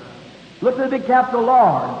 Look at the big capital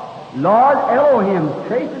Lord. Lord Elohim.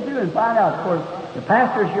 Trace it through and find out. Of course, the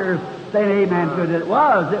pastor sure is saying amen to it. It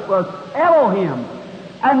was Elohim.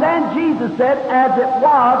 And then Jesus said, "As it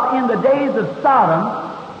was in the days of Sodom,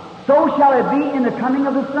 so shall it be in the coming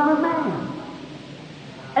of the Son of Man."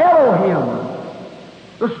 Elohim,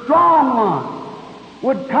 the strong one,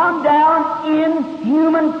 would come down in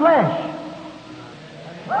human flesh.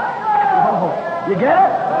 Oh, you get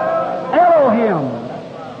it? Elohim,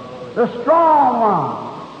 the strong one,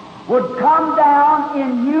 would come down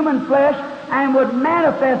in human flesh and would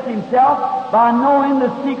manifest himself by knowing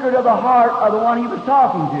the secret of the heart of the one he was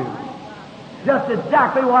talking to. Just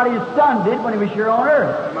exactly what his son did when he was here on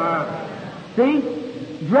earth. See?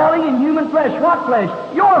 Dwelling in human flesh. What flesh?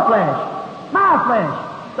 Your flesh. My flesh.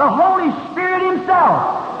 The Holy Spirit himself.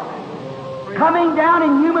 Coming down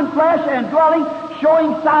in human flesh and dwelling,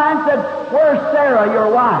 showing signs. Said, "Where's Sarah, your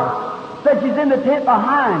wife?" Said, "She's in the tent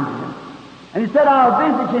behind you." And he said, I'll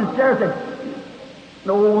visit you. And Sarah said,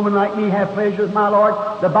 no woman like me have pleasure with my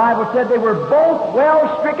Lord. The Bible said they were both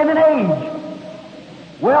well stricken in age.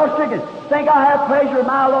 Well stricken. Think I have pleasure with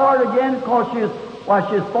my Lord again because she was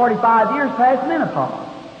 45 years past menopause.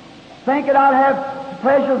 Think that I'd have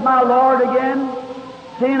pleasure with my Lord again,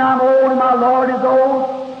 seeing I'm old and my Lord is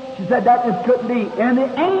old. She said that just couldn't be. And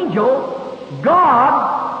the angel,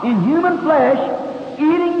 God in human flesh,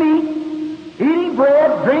 eating meat, eating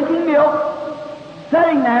bread, drinking milk,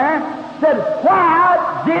 sitting there, said,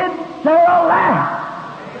 why did Sarah laugh?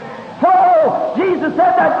 Oh, Jesus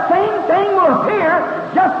said that same thing will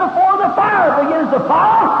appear just before the fire begins to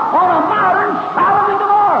fall on a modern Sodom and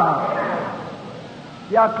Gomorrah.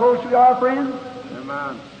 See how close we are, friends?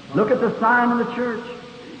 Amen. Look at the sign in the church.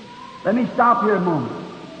 Let me stop here a moment.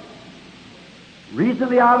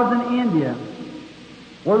 Recently I was in India,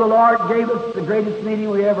 where the Lord gave us the greatest meeting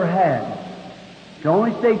we ever had. Could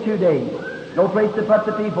only stay 2 days. No place to put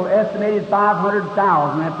the people. Estimated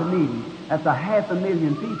 500,000 at the meeting. That's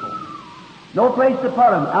 500,000 people. No place to put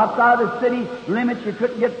them. Outside the city limits, you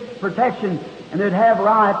couldn't get protection, and they'd have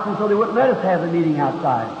riots, and so they wouldn't let us have the meeting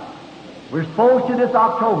outside. We're supposed to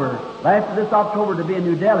last of this October, to be in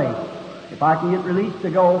New Delhi. If I can get released to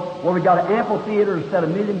go, where we got an amphitheater to set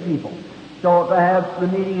 1 million people. So to have the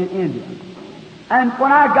meeting in India. And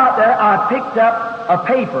when I got there, I picked up a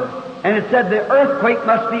paper, and it said the earthquake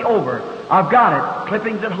must be over. I've got it.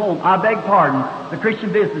 Clippings at home. I beg pardon. The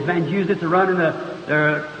Christian businessmen use it to run in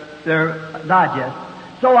their digest.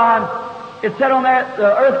 So it said on there,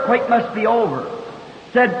 the earthquake must be over.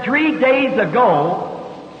 It said 3 days ago,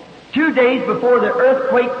 2 days before the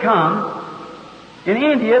earthquake comes, in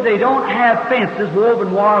India they don't have fences,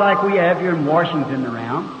 woven wire like we have here in Washington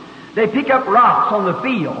around. They pick up rocks on the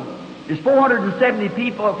field. There's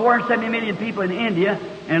 470 million people in India,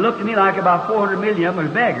 and it looked to me like about 400 million of them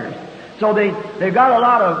are beggars. So they've got a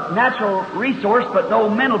lot of natural resource, but no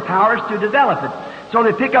mental powers to develop it. So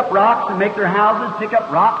they pick up rocks and make their houses, pick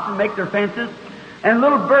up rocks and make their fences, and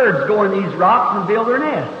little birds go in these rocks and build their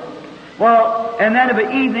nests. Well, and then of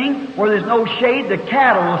an evening, where there's no shade, the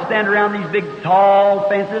cattle will stand around these big, tall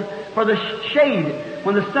fences for the shade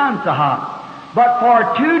when the sun's so hot. But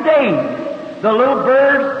for 2 days, the little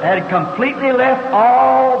birds had completely left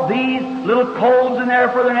all these little coves in there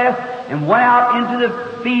for their nest and went out into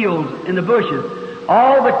the fields, in the bushes.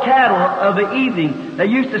 All the cattle of the evening, they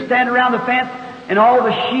used to stand around the fence, and all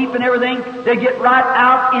the sheep and everything, they get right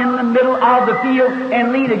out in the middle of the field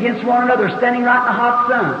and lean against one another, standing right in the hot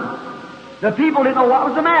sun. The people didn't know what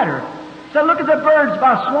was the matter. So look at the birds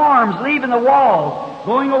by swarms leaving the walls,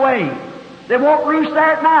 going away. They won't roost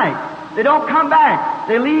there at night. They don't come back.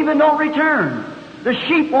 They leave and don't return. The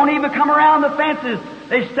sheep won't even come around the fences.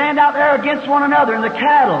 They stand out there against one another, and the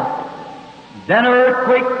cattle. Then an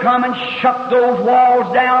earthquake come and shut those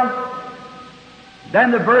walls down.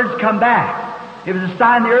 Then the birds come back. It was a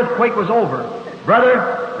sign the earthquake was over.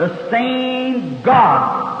 Brother, the same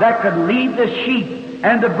God that could lead the sheep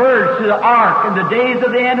and the birds to the ark in the days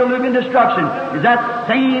of the antediluvian destruction is that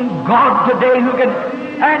same God today who can.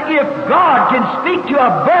 And if God can speak to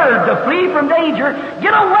a bird to flee from danger,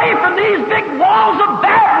 get away from these big walls of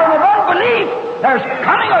Babylon of unbelief, there's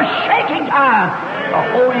coming a shaking time. The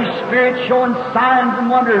Holy Spirit showing signs and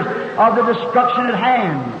wonders of the destruction at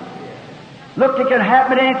hand. Look, it can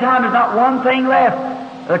happen at any time. There's not one thing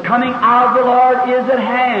left. The coming of the Lord is at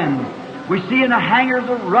hand. We see in the hangars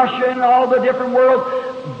of Russia and all the different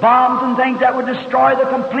worlds, bombs and things that would destroy the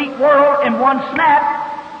complete world in one snap.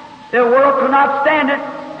 The world could not stand it.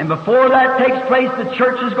 And before that takes place, the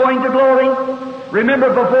church is going to glory. Remember,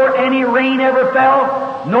 before any rain ever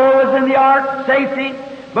fell, Noah was in the ark, safety.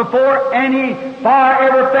 Before any fire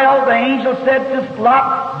ever fell, the angel said to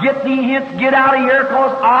Lot, get thee hence, get out of here,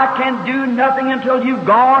 because I can do nothing until you've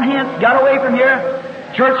gone hence, got away from here.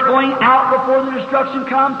 Church going out before the destruction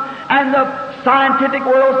comes. And the scientific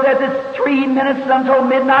world says it's 3 minutes until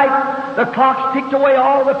midnight. The clock's ticked away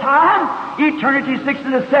all the time. Eternity's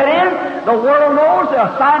fixing to set in. The world knows,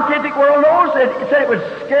 the scientific world knows, it said it would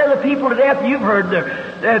scare the people to death. You've heard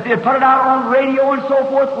if you put it out on radio and so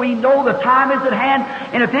forth. We know the time is at hand.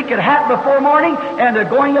 And if it could happen before morning, and the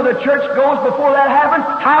going of the church goes before that happens,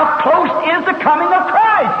 how close is the coming of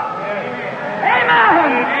Christ?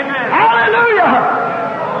 Amen! Amen. Hallelujah!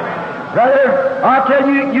 Brother, I tell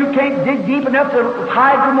you, you can't dig deep enough to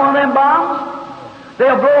hide from one of them bombs.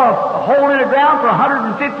 They'll blow a hole in the ground for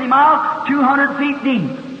 150 miles, 200 feet deep.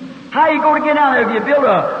 How are you going to get down there if you build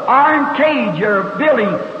an iron cage or a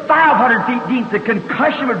building 500 feet deep? The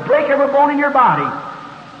concussion would break every bone in your body.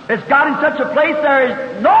 It's got in such a place there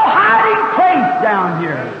is no hiding place down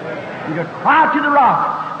here. You could cry to the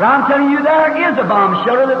rock. But I'm telling you, there is a bomb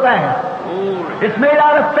shelter that lasts. It's made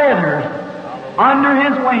out of feathers under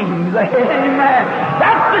His wings. Amen.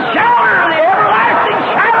 That's the shelter, the everlasting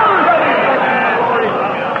shadows of His glory.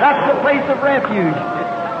 That's the place of refuge,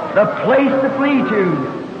 the place to flee to.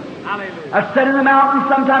 I sat in the mountains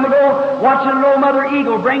some time ago watching an old mother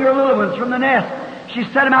eagle bring her little ones from the nest. She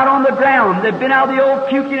set them out on the ground. They've been out of the old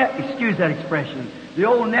puking nest. Excuse that expression. The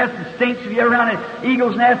old nest that stinks if you're around an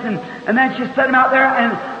eagle's nest. And then she set them out there,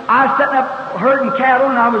 and I was setting up herding cattle,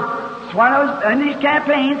 and I was in these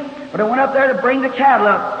campaigns, but I went up there to bring the cattle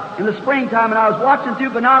up in the springtime, and I was watching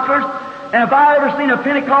through binoculars, and if I ever seen a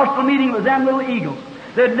Pentecostal meeting, it was them little eagles.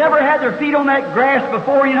 They'd never had their feet on that grass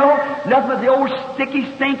before, you know, nothing but the old sticky,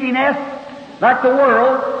 stinky nest, like the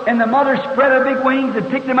world, and the mother spread her big wings and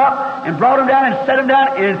picked them up and brought them down and set them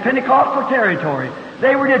down in Pentecostal territory.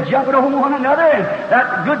 They were just jumping over one another, and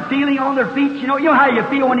that good feeling on their feet, you know how you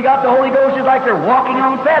feel when you got the Holy Ghost, just like they're walking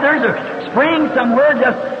on feathers or spring somewhere,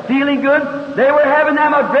 just feeling good. They were having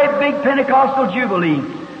them a great big Pentecostal jubilee.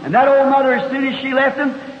 And that old mother, as soon as she left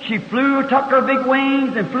them, she tucked her big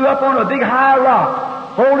wings and flew up on a big high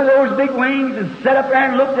rock, folded those big wings and sat up there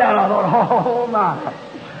and looked out. I thought, oh my.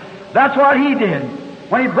 That's what He did.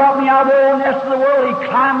 When He brought me out of the old nest of the world, He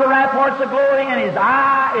climbed the ramparts of glory, and His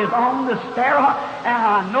eye is on the sparrow, and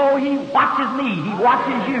I know He watches me. He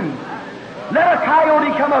watches you. Let a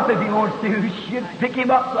coyote come up if he wants to. She'd pick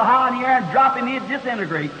him up so high in the air and drop him, he'd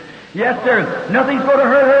disintegrate. Yes, sir. Nothing's going to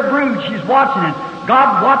hurt her brood. She's watching it.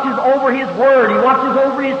 God watches over His Word. He watches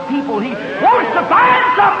over His people. He wants to find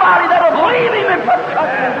somebody that'll believe Him and put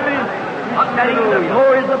trust in Him. The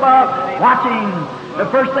glories above, watching. The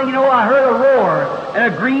first thing you know, I heard a roar,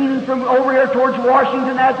 and a green from over here towards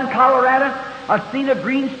Washington, as in Colorado. I seen a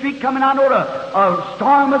green streak coming out. A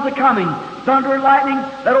storm was a-coming. Thunder and lightning.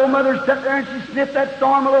 That old mother sat there and she sniffed that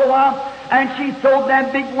storm a little while, and she throwed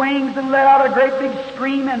them big wings and let out a great big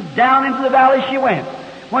scream, and down into the valley she went.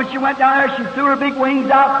 When she went down there, she threw her big wings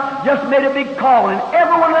out, just made a big call, and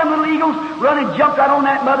every one of them little eagles run and jumped out on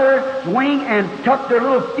that mother's wing and tucked their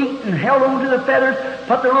little feet and held on to the feathers,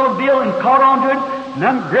 put their little bill and caught on to it, and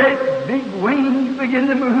them great big wings began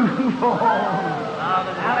to move.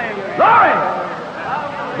 Glory!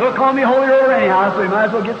 They'll call me Holy Roller anyhow, so we might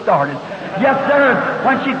as well get started. Yes, sir.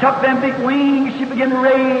 When she tucked them big wings, she began to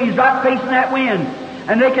raise right facing that wind.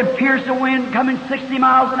 And they could pierce the wind coming 60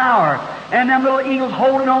 miles an hour. And them little eagles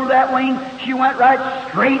holding on to that wing, she went right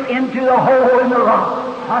straight into the hole in the rock.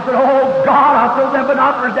 I said, oh God, I threw them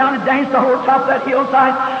binoculars down and danced over the top of that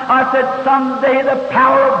hillside. I said, someday the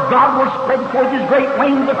power of God will spread forth His great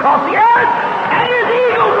wings across the earth, and His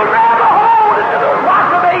eagles will grab a hold into the rock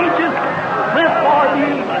of ages. Lift for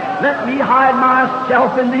Thee, let me hide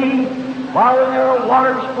myself in Thee, while there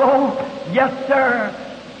waters flow. Yes, sir.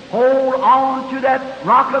 Hold on to that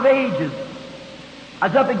rock of ages. I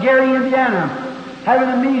was up at Gary, Indiana, having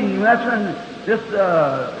a meeting. That's when this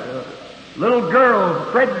little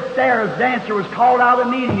girl, Fred Astaire's dancer, was called out of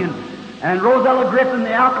the meeting, and Rosella Griffin,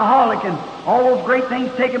 the alcoholic, and all those great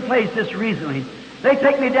things taking place just recently. They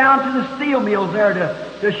take me down to the steel mills there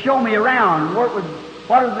to show me around what it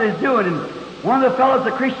was they was doing. And one of the fellows,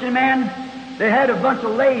 a Christian man, they had a bunch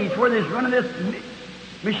of lathes where they was running this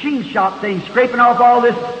machine shop thing, scraping off all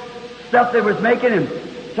this stuff they was making, and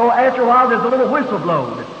so after a while there's a little whistle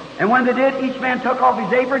blowed. And when they did, each man took off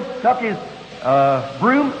his apron, took his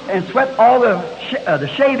broom, and swept all the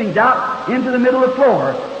shavings out into the middle of the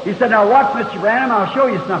floor. He said, now watch, Mr. Branham, I'll show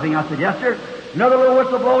you something. I said, yes, sir. Another little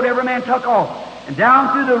whistle blowed, every man took off. And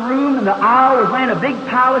down through the room in the aisle was laying a big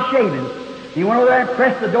pile of shavings. He went over there and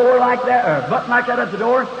pressed the door like that, or a button like that at the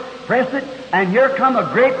door, pressed it, and here come a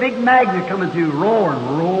great big magnet coming through,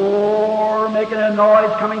 roar, making a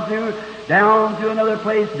noise coming through, down to another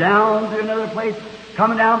place,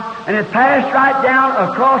 coming down, and it passed right down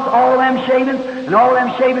across all them shavings, and all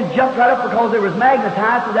them shavings jumped right up because it was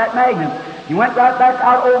magnetized to that magnet. He went right back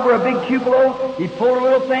out over a big cupola, he pulled a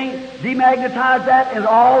little thing, demagnetized that, and it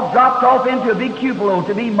all dropped off into a big cupola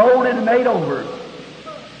to be molded and made over.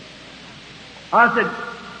 I said,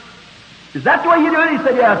 is that the way you do it? He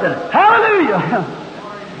said, yeah. I said, hallelujah.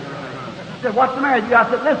 I said, what's the matter with you? I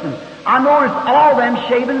said, listen, I noticed all them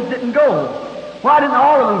shavings didn't go. Why didn't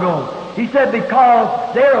all of them go? He said,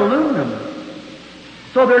 because they're aluminum.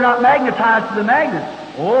 So they're not magnetized to the magnet.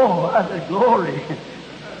 Oh, I said, glory.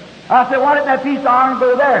 I said, why didn't that piece of iron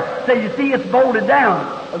go there? He said, you see, it's bolted down.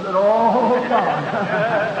 I said, oh,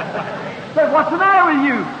 God. He said, what's the matter with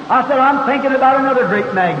you? I said, I'm thinking about another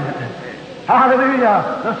great magnet.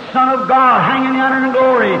 Hallelujah. The Son of God hanging yonder in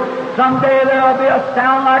glory. Someday there'll be a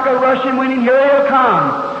sound like a rushing wind, and here He'll come.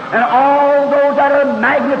 And all those that are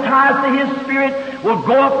magnetized to His Spirit will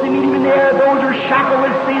go up to meet Him in the air. Those are shackled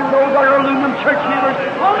with sin, those that are aluminum church members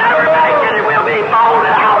will never make it. It will be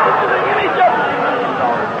molded out into the image of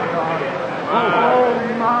Oh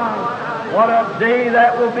my, what a day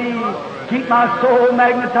that will be. Keep my soul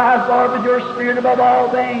magnetized, Lord, with your Spirit above all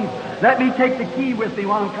things. Let me take the key with me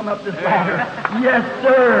while I come up this ladder. Yes,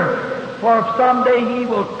 sir. For someday He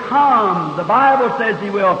will come. The Bible says He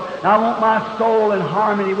will. And I want my soul in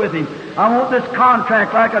harmony with Him. I want this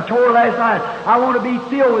contract, like I told last night. I want to be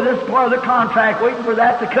filled with this part of the contract, waiting for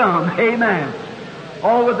that to come. Amen.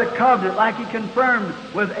 All with the covenant, like He confirmed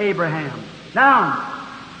with Abraham. Now,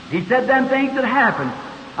 He said them things that happened.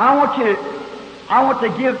 I want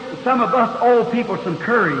to give some of us old people some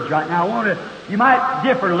courage right now. You might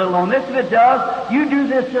differ a little on this. If it does, you do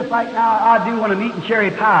this just like now I do when I'm eating cherry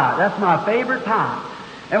pie. That's my favorite pie.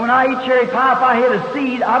 And when I eat cherry pie, if I hit a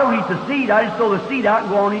seed, I don't eat the seed. I just throw the seed out and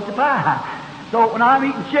go on and eat the pie. So when I'm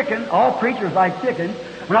eating chicken, all preachers like chicken.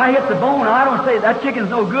 When I hit the bone, I don't say that chicken's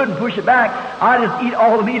no good and push it back. I just eat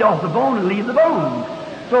all the meat off the bone and leave the bones.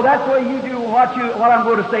 So that's the way you do what I'm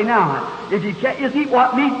going to say now. If you can't, just eat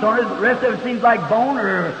what meat's on it. The rest of it seems like bone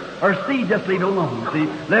or seed. Just leave it alone. See,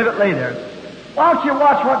 leave it lay there. Why don't you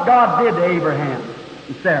watch what God did to Abraham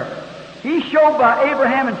and Sarah? He showed by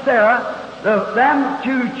Abraham and Sarah, them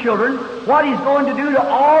two children, what He's going to do to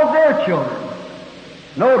all their children.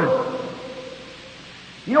 Notice.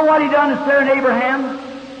 You know what He done to Sarah and Abraham?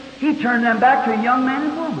 He turned them back to a young man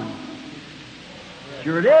and woman.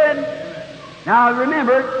 Sure did. Now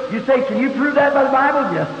remember, you say, can you prove that by the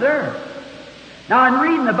Bible? Yes, sir. Now in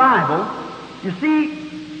reading the Bible, you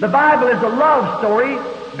see, the Bible is a love story,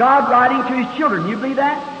 God writing to His children. You believe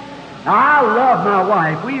that? Now I love my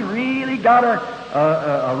wife. We really got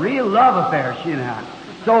a real love affair, she and I.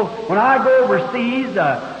 So when I go overseas,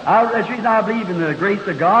 that's the reason I believe in the grace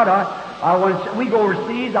of God. We go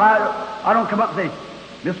overseas, I don't come up and say,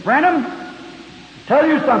 Miss Branham, tell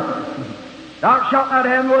you something. Thou shalt not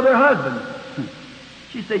have no other husband.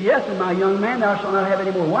 She said, yes, and my young man, thou shalt not have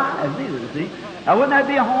any more wives either, see. Now, wouldn't that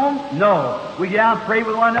be a home? No. We get out and pray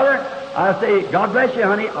with one another. I say, God bless you,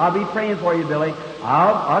 honey. I'll be praying for you, Billy.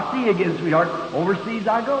 I'll see you again, sweetheart. Overseas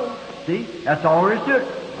I go. See? That's all there is to it.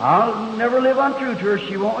 I'll never live untrue to her.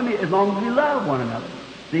 She won't me as long as we love one another.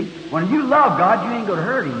 See? When you love God, you ain't going to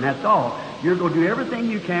hurt Him. That's all. You're going to do everything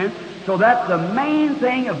you can. So that's the main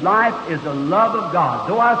thing of life is the love of God.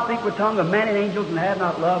 Though I speak with tongues of men and angels and have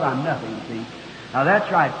not love, I'm nothing, see? Now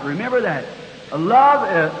that's right. Remember that.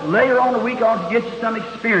 Love, later on the week, I want to get you some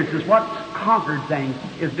experiences. What's conquered things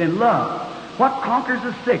has been love. What conquers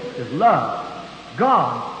the sick is love.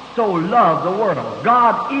 God so loved the world.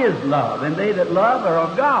 God is love, and they that love are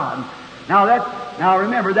of God. Now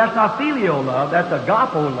remember, that's not filial love, that's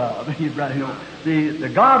agapo love. You know, the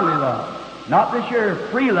godly love. Not this your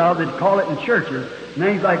free love that call it in churches,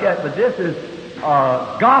 things like that, but this is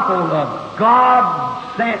agapo love,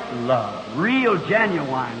 God-sent love, real,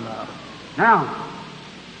 genuine love. Now,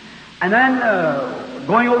 and then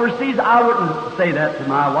going overseas, I wouldn't say that to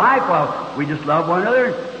my wife. Well, we just love one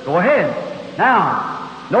another. Go ahead. Now,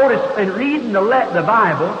 notice in reading the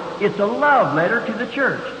Bible, it's a love letter to the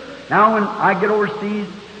church. Now, when I get overseas,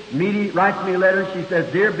 Meady writes me a letter. She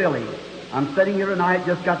says, Dear Billy, I'm sitting here tonight,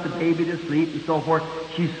 just got the baby to sleep and so forth.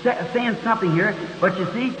 She's saying something here, but you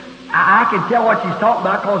see, I can tell what she's talking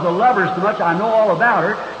about because I love her so much. I know all about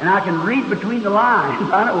her, and I can read between the lines.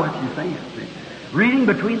 I know what she's saying. See? Reading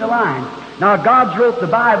between the lines. Now, God wrote the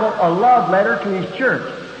Bible a love letter to His church.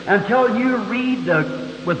 Until you read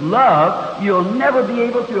with love, you'll never be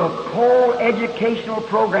able to, a whole educational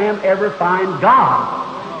program, ever find God.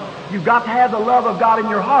 You've got to have the love of God in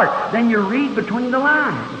your heart. Then you read between the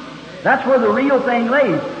lines. That's where the real thing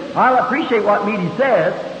lays. I appreciate what Meady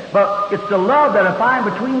says, but it's the love that I find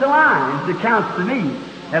between the lines that counts to me.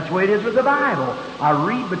 That's the way it is with the Bible. I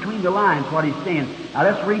read between the lines what He's saying. Now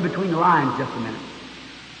let's read between the lines just a minute.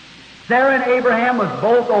 Sarah and Abraham was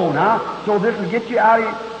both old now, so this will get you out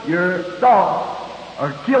of your thoughts,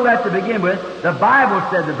 or kill that to begin with. The Bible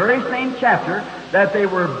said, the very same chapter, that they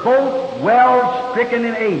were both well stricken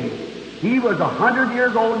in age. He was 100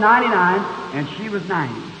 years old, 99, and she was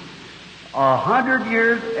 90. 100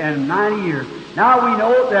 years and 90 years. Now we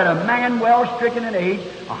know that a man well stricken in age,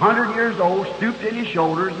 100 years old, stooped in his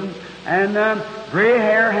shoulders, and gray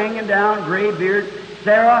hair hanging down, gray beard.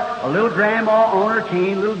 Sarah, a little grandma on her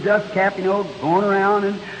cane, little dust cap, going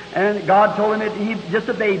around, and God told him that he's just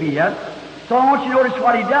a baby yet. So I want you to notice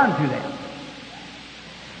what He done to them.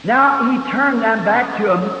 Now He turned them back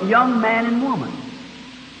to a young man and woman.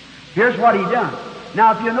 Here's what He done.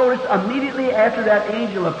 Now if you notice, immediately after that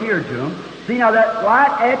angel appeared to him, See, now that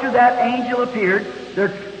right after that angel appeared,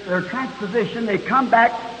 their transposition, they come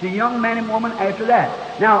back to young man and woman after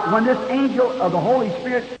that. Now, when this angel of the Holy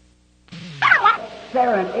Spirit,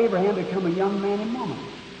 Sarah and Abraham become a young man and woman.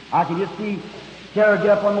 I can just see Sarah get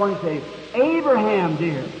up one morning and say, Abraham,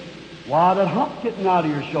 dear, why, that hump getting out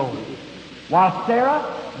of your shoulders. Why, Sarah,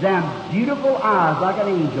 them beautiful eyes like an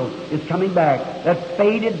angel is coming back. That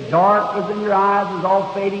faded dark was in your eyes is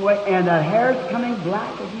all fading away, and that hair's coming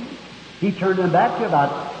black again. He turned them back to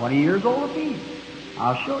about 20 years old apiece.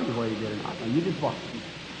 I'll show you where he did it. Now, you just watch.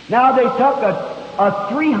 Now they took a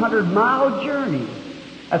 300-mile journey.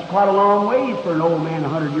 That's quite a long ways for an old man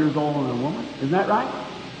 100 years old and a woman. Isn't that right?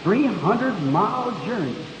 300-mile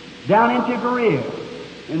journey down into Korea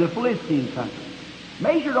in the Philistine country.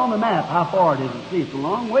 Measured on the map how far it is to see. It's a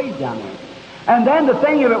long ways down there. And then the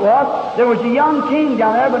thing of it was, there was a young king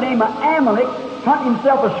down there by the name of Amalek, hunting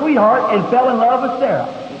himself a sweetheart and fell in love with Sarah,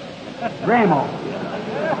 Grandma.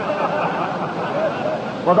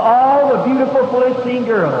 With all the beautiful Philistine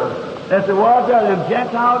girls as there was there, them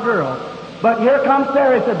Gentile girls. But here comes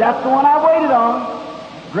Sarah. He said, that's the one I waited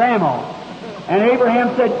on, Grandma. And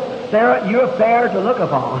Abraham said, Sarah, you're fair to look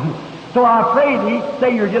upon. So I pray thee,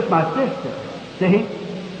 say you're just my sister. See?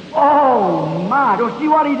 Oh, my. Don't you see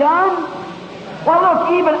what he done? Well,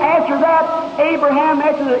 look, even after that, Abraham,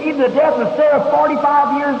 after even the death of Sarah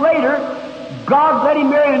 45 years later, God let him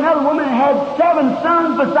marry another woman and had 7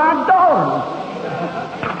 sons besides daughters.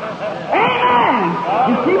 Amen!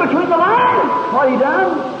 You see between the lines what he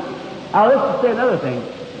done? Now, let's just say another thing.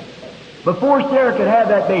 Before Sarah could have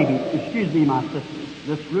that baby, excuse me, my sister,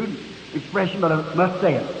 this rude expression, but I must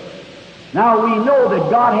say it. Now, we know that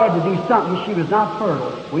God had to do something. She was not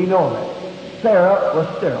fertile. We know that. Sarah was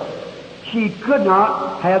sterile. She could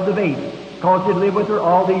not have the baby because he'd lived with her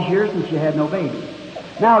all these years and she had no baby.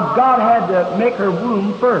 Now, God had to make her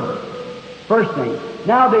womb fertile. First thing.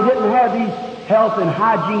 Now, they didn't have these health and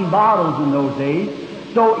hygiene bottles in those days,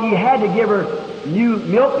 so he had to give her new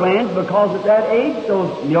milk glands because at that age,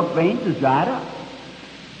 those milk veins is dried up.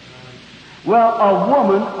 Well, a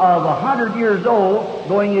woman of 100 years old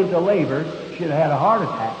going into labor should have had a heart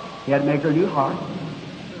attack. He had to make her a new heart.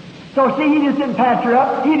 So see, he just didn't patch her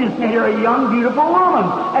up. He just made her a young, beautiful woman.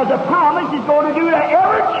 As a promise he's going to do to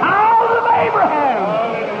every child of Abraham.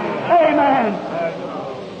 Amen.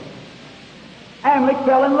 Amalek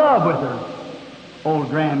fell in love with her. Old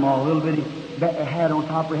grandma, a little bitty hat on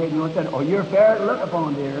top of her head, and said, oh, you're fair to look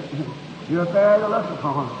upon, dear. You're fair to look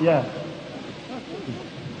upon. Yes.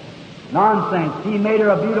 Nonsense. He made her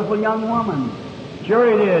a beautiful young woman. Sure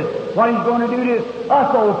it is. What he's going to do to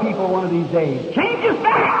us old people one of these days. Change us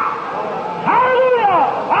back. Hallelujah.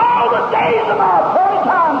 All the days of my appointed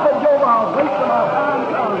time, said Job, I'll wait till my time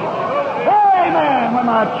comes. Amen. When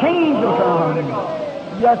my change will come.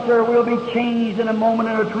 Yes, sir, we'll be changed in a moment,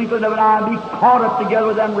 in a twinkling of an eye, and be caught up together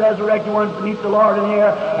with them resurrected ones to meet the Lord in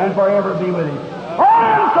here and forever be with Him. Oh,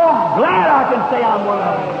 I'm so glad I can say I'm one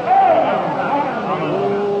of them.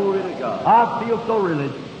 Amen. I feel so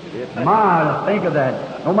religious. My, to think of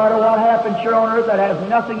that. No matter what happens here on earth, that has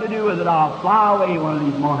nothing to do with it. I'll fly away one of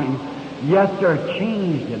these mornings. Yes, sir,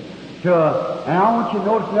 changed it. And I want you to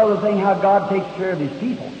notice another thing, how God takes care of His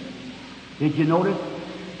people. Did you notice?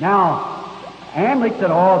 Now, Amalek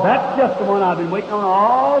said, oh, that's just the one I've been waiting on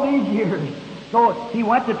all these years. So he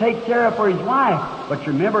went to take Sarah for his wife. But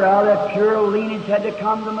you remember, out of that pure lineage had to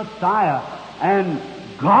come the Messiah. And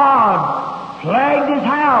God plagued his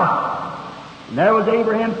house. And there was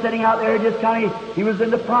Abraham sitting out there just kind of, he was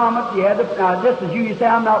in the promise. He had the, now just as you say,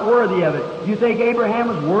 I'm not worthy of it. You think Abraham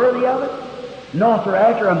was worthy of it? No, sir.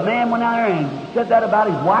 After a man went out there and said that about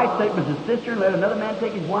his wife, said it was his sister, and let another man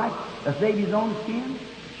take his wife to save his own skin.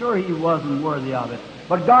 Sure, he wasn't worthy of it.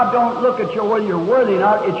 But God don't look at you whether you're worthy or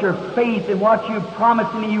not. It's your faith in what you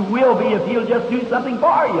promised him you will be if he'll just do something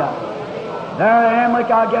for you. There Amalek,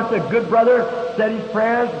 I guess a good brother, said his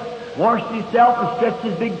prayers, washed himself and stretched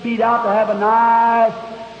his big feet out to have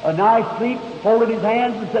a nice sleep, folded his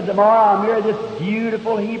hands and said, tomorrow I'll marry this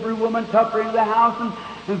beautiful Hebrew woman, tuck her into the house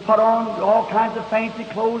and put on all kinds of fancy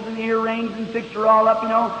clothes and earrings and fix her all up, you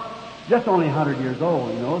know. Just only 100 years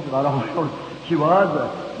old, you know, it's about all she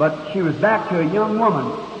was, but she was back to a young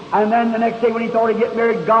woman. And then the next day when he thought he'd get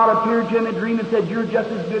married, God appeared to him in a dream and said, you're just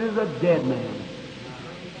as good as a dead man.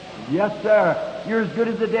 Yes, sir, you're as good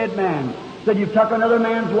as a dead man. Said, you've took another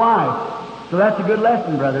man's wife. So that's a good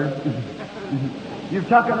lesson, brother. You've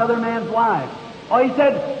took another man's wife. Oh, he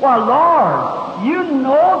said, well, Lord, you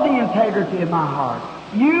know the integrity of my heart.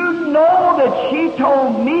 You know that she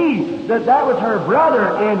told me that that was her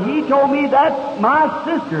brother, and he told me that's my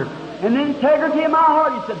sister. and the integrity of my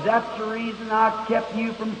heart. He said, that's the reason I kept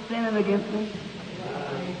you from sinning against me.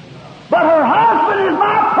 But her husband is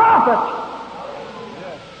my prophet.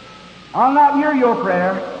 I'll not hear your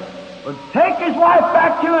prayer, but take his wife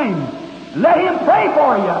back to him. Let him pray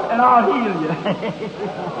for you, and I'll heal you.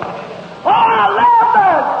 Oh, I love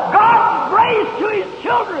that. God's grace to his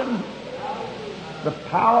children. The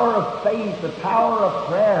power of faith, the power of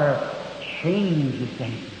prayer changes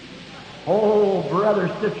things. Oh, brother,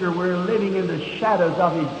 sister, we're living in the shadows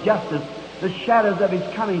of his justice, the shadows of his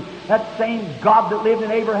coming. That same God that lived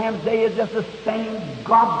in Abraham's day is just the same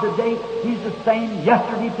God today. He's the same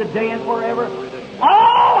yesterday, today, and forever.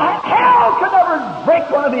 Oh, hell could never break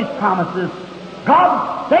one of his promises.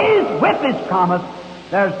 God stays with his promise.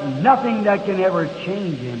 There's nothing that can ever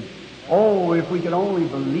change him. Oh, if we could only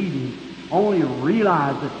believe him, only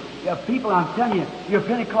realize that. People, I'm telling you, your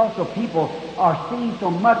Pentecostal people are seeing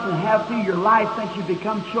so much and have through your life since you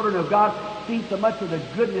become children of God, seen so much of the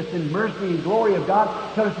goodness and mercy and glory of God,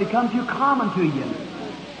 so it's become too common to you.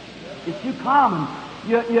 It's too common.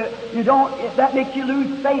 You don't, that makes you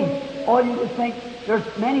lose faith. Or you just think, there's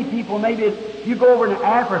many people, maybe you go over into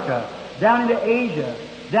Africa, down into Asia,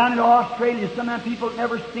 down into Australia, some of them people have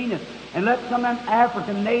never seen it. And let some of them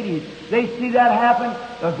African natives, they see that happen,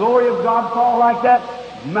 the glory of God fall like that.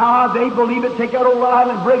 Now they believe it, take that old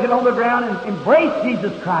Bible and break it on the ground and embrace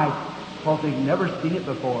Jesus Christ, because they've never seen it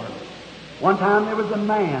before. One time there was a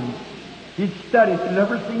man, he'd studied, he'd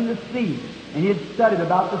never seen the sea, and he had studied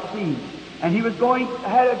about the sea. And he was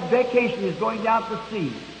had a vacation, he was going down to the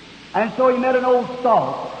sea. And so he met an old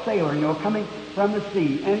sailor, coming from the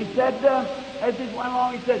sea. And he said, as he went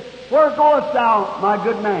along, he said, where goest thou, my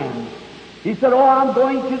good man? He said, oh, I'm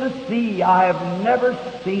going to the sea. I have never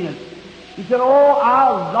seen it. He said, oh,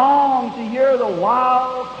 I long to hear the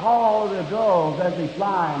wild call of the gulls as they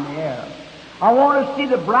fly in the air. I want to see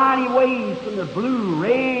the briny waves from the blue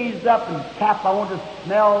raised up and capped. I want to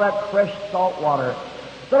smell that fresh salt water.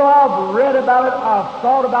 So I've read about it, I've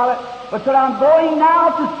thought about it, but said, I'm going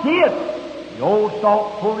now to see it. The old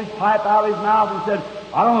salt pulled his pipe out of his mouth and said,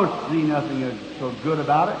 I don't see nothing so good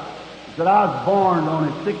about it. He said, I was born on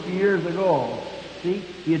it 60 years ago. See,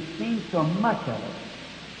 he had seen so much of it.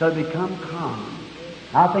 So it become common.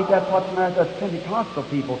 I think that's what's the matter with us Pentecostal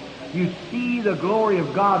people. You see the glory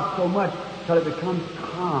of God so much till it becomes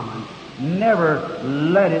common. Never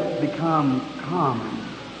let it become common.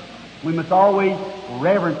 We must always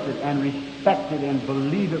reverence it and respect it and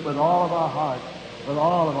believe it with all of our hearts. With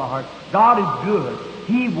all of our hearts. God is good.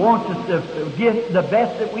 He wants us to get the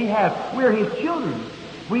best that we have. We're His children.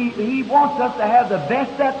 He wants us to have the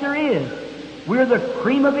best that there is. We're the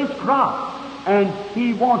cream of His crop. And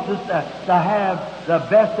He wants us to have the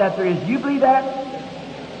best that there is. Do you believe that?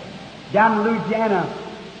 Down in Louisiana,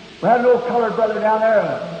 we had an old colored brother down there,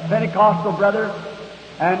 a Pentecostal brother,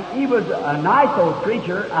 and he was a nice old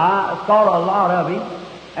preacher. I thought a lot of him.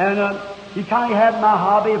 And he kind of had my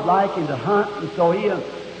hobby of liking to hunt. And so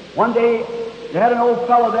one day, they had an old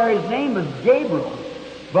fellow there. His name was Gabriel,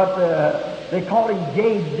 but they called him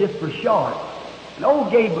Gabe just for short. And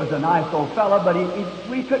old Gabe was a nice old fellow, but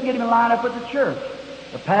we couldn't get him to line up with the church.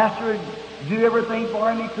 The pastor would do everything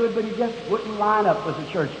for him he could, but he just wouldn't line up with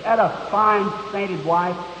the church. Had a fine, sainted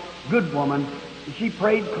wife, good woman. She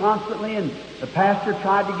prayed constantly, and the pastor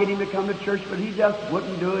tried to get him to come to church, but he just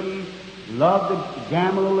wouldn't do it. He loved to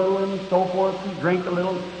gamble a little and so forth and drink a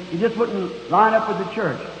little. He just wouldn't line up with the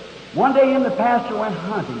church. One day the pastor went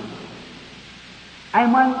hunting.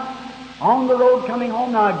 And when on the road coming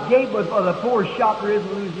home, now Gabe was the poorest shot there is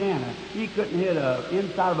in Louisiana. He couldn't hit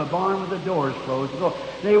inside of a barn with the doors closed. So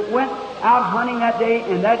they went out hunting that day,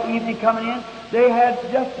 and that evening coming in, they had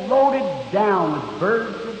just loaded down with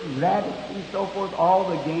birds and rabbits and so forth, all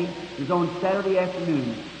the game. It was on Saturday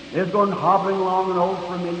afternoon. They was going hobbling along an old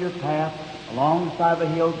familiar path along the side of a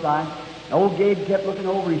hillside. Old Gabe kept looking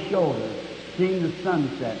over his shoulder, seeing the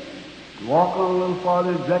sunset. Walk on a little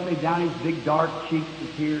farther, directly down his big dark cheeks, the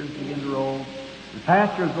tears begin to roll. The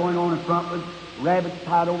pastor was going on in front with rabbits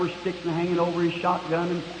tied over sticks and hanging over his shotgun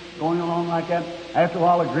and going along like that. After a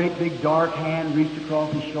while, a great big dark hand reached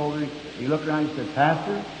across his shoulder. He looked around and said,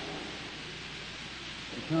 Pastor?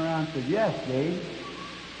 He turned around and said, Yes, Gabe.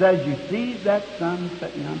 Says, you see that sun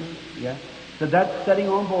setting under? Yes. Said, that's setting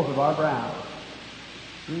on both of our brows.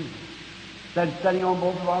 Said, setting on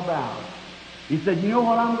both of our brows. He said, you know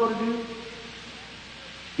what I'm going to do?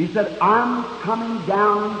 He said, I'm coming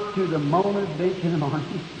down to the Mona's Bench in the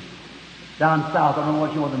morning. Down south, I don't know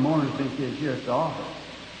what you know what the Mona's Bench is here at the office.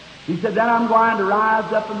 He said, then I'm going to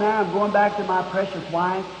rise up in there, I'm going back to my precious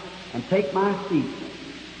wife and take my seat.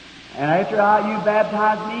 And after you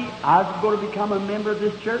baptize me, I was going to become a member of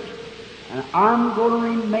this church. And I'm going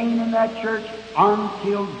to remain in that church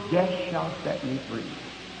until death shall set me free.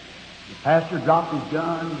 The pastor dropped his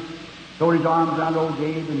gun, threw his arms around old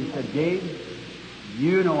Gabe, and he said, Gabe,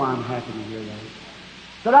 you know I'm happy to hear that.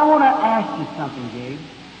 He said, I want to ask you something, Gabe.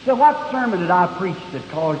 He said, what sermon did I preach that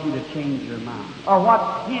caused you to change your mind? Or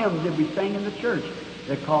what hymn did we sing in the church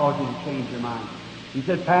that caused you to change your mind? He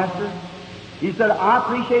said, Pastor, he said, I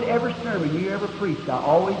appreciate every sermon you ever preached. I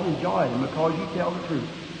always enjoy them because you tell the truth.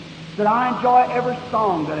 He said, I enjoy every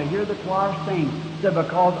song that I hear the choir sing. He said,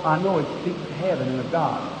 because I know it speaks of heaven and of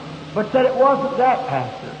God. But said, it wasn't that,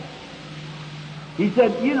 Pastor. He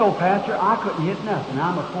said, you know, Pastor, I couldn't hit nothing.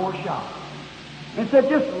 I'm a poor shot. And said,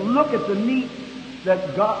 just look at the meat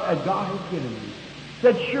that God has given me.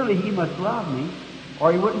 Said, surely He must love me,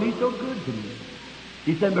 or He wouldn't be so good to me.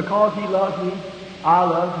 He said, because He loves me, I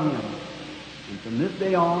love Him. And from this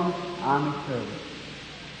day on, I'm His servant.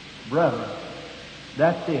 Brother,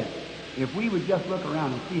 that's it. If we would just look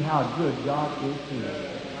around and see how good God is to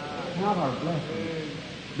us, count our blessings,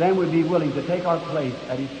 then we'd be willing to take our place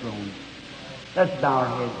at His throne. Let's bow our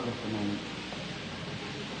heads just a moment.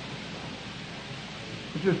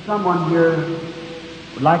 If there's someone here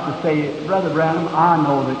who would like to say, Brother Branham, I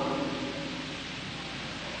know that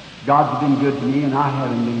God's been good to me and I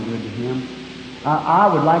haven't been good to Him. I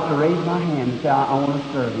would like to raise my hand and say, I want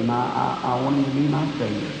to serve Him. I want Him to be my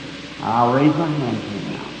Savior. I'll raise my hand to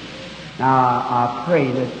Him now. Now, I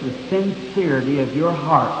pray that the sincerity of your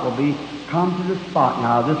heart will come to the spot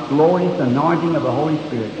now, this glorious anointing of the Holy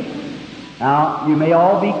Spirit. Now, you may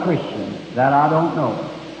all be Christians, that I don't know.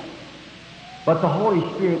 But the Holy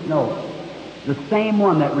Spirit knows. The same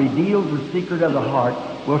one that reveals the secret of the heart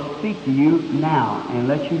will speak to you now and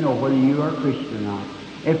let you know whether you are a Christian or not.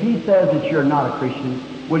 If He says that you're not a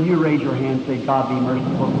Christian, will you raise your hand and say, God be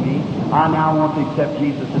merciful to me. I now want to accept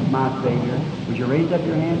Jesus as my Savior. Would you raise up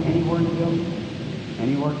your hand anywhere in the building?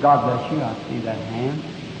 Anywhere? God bless you. I see that hand.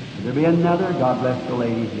 Will there be another? God bless the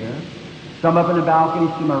lady here. Some up in the balcony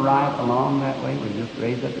to my right, along that way. Will you just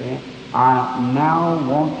raise up your hand? I now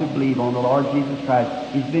want to believe on the Lord Jesus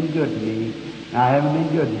Christ. He's been good to me. I haven't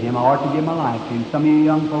been good to Him. I ought to give my life to Him. Some of you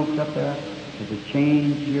young folks up there, at the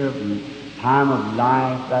change your time of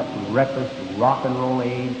life, that reckless rock and roll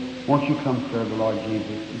age, won't you come serve the Lord Jesus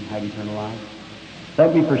and have eternal life?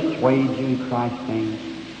 Let me persuade you in Christ's name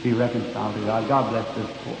to be reconciled to God. God bless this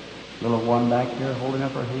little one back here holding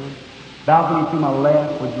up her hand. Balcony to my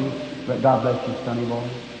left, would you? God bless you, sonny boy.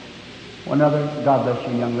 Another, God bless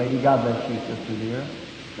you, young lady. God bless you, sister dear.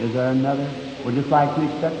 Is there another? Would just like to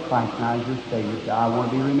accept Christ now as your Savior. Say, I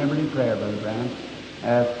want to be remembered in prayer, Brother Branham,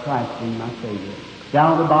 as Christ being my Savior.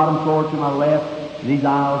 Down on the bottom floor to my left, these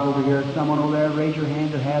aisles over here, someone over there, raise your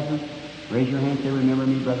hand that hasn't. Raise your hand, say, remember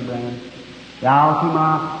me, Brother Branham. The aisle to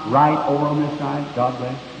my right, over on this side, God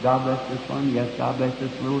bless. God bless this one. Yes, God bless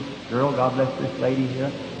this little girl. God bless this lady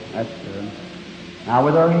here. That's good. Now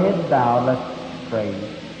with our heads bowed, let's pray.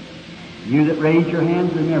 You that raised your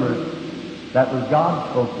hands, remember, that was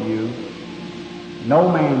God spoke to you.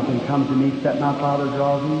 No man can come to me except my Father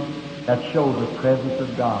draws him. That shows the presence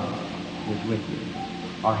of God is with you.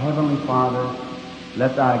 Our Heavenly Father,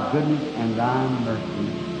 let Thy goodness and Thy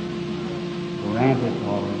mercy grant it,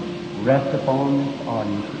 Lord, rest upon this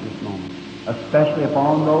audience at this moment, especially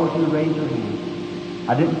upon those who raise their hands.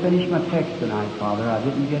 I didn't finish my text tonight, Father. I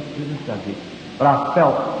didn't get to the subject. But I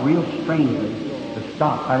felt real strangely to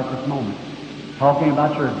stop right at this moment, talking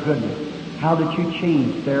about your goodness, how that you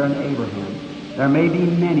changed Sarah and Abraham. There may be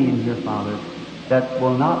many in here, Father, that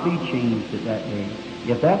will not be changed at that day.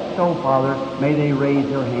 If that's so, Father, may they raise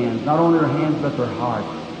their hands, not only their hands but their hearts,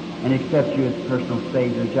 and accept you as personal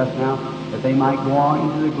Savior just now, that they might go on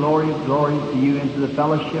into the glory of glories to you, into the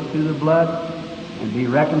fellowship through the blood, and be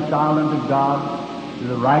reconciled unto God through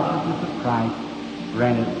the righteousness of Christ.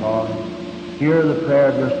 Grant it, Lord. Hear the prayer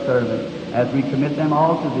of your servant as we commit them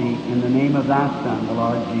all to Thee in the name of Thy Son, the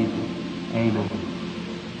Lord Jesus. Amen.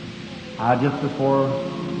 Just before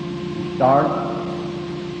we start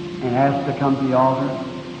and ask to come to the altar,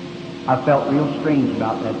 I felt real strange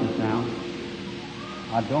about that just now.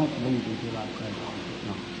 I don't believe until I pray.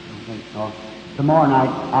 No, I don't think so. Tomorrow night,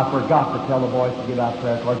 I forgot to tell the boys to give out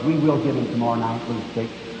prayer cards. We will give them tomorrow night for the sick,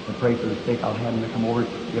 to pray for the sick. I'll have them to come over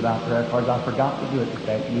and give out prayer cards. I forgot to do it this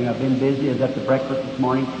afternoon. I've been busy. I was at the breakfast this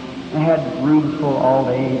morning and had rooms full all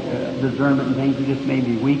day, discernment and things. It just made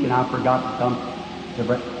me weak, and I forgot to come to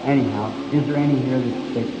breakfast. Anyhow, is there any here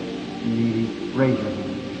that's sick, needy? Raise your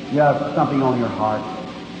hand. You have something on your heart.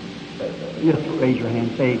 Just raise your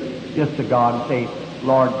hand. Say, just to God, say,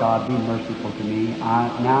 Lord God, be merciful to me. I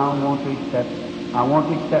now want to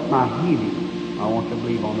accept my healing. I want to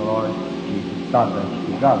believe on the Lord Jesus. God bless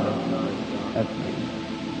you. God bless you. That's me.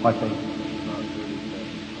 What's that?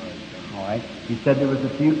 All right. He said there was a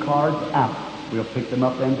few cards out. We'll pick them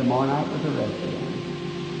up then tomorrow night with the rest of them.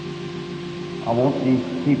 I want these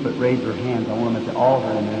people that raise their hands. I want them at the altar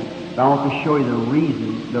in a minute. But I want to show you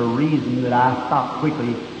the reason that I stopped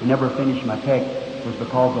quickly and never finished my text was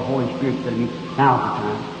because the Holy Spirit said to me, now's the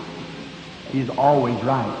time. He's always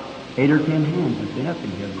right. 8 or 10 hands have been up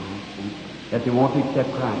in here tonight that they want to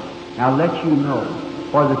accept Christ. Now let you know,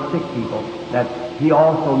 for the sick people, that He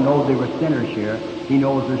also knows they were sinners here. He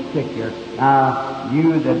knows they're sick here. Now,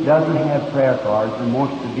 you that doesn't have prayer cards and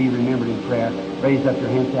wants to be remembered in prayer, raise up your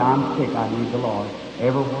hand and say, I'm sick, I need the Lord.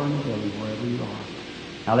 Everywhere in the building, wherever you are.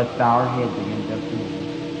 Now let's bow our heads again just a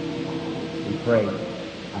minute and pray.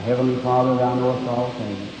 Our Heavenly Father, Thou knowest all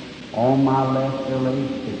things. On my left there lays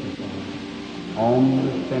sickness. On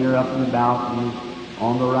the center up in the balcony,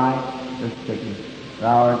 on the right, there's sickness.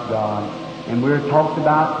 Thou art God. And we were talked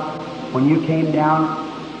about when you came down,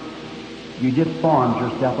 you just formed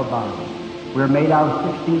yourself a body. We were made out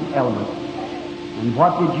of 16 elements. And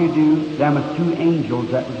what did you do? There was 2 angels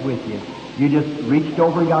that was with you. You just reached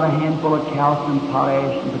over and got a handful of calcium,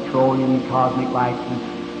 potash, and petroleum, and cosmic lights,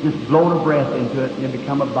 and just blowed a breath into it, and it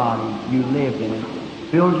become a body. You lived in it.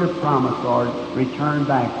 Filled your promise, Lord. Return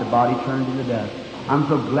back. The body turned to the dust. I'm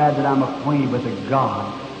so glad that I'm acquainted with a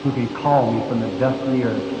God who can call me from the dust of the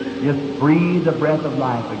earth. Just breathe the breath of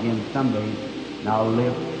life again someday, and I'll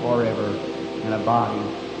live forever in a body.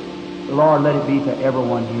 Lord, let it be to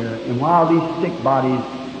everyone here. And while these sick bodies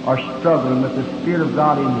are struggling with the Spirit of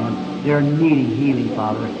God in them, they're needing healing,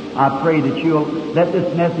 Father. I pray that you'll let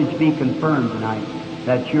this message be confirmed tonight,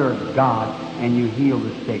 that you're God and you heal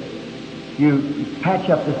the sick. You patch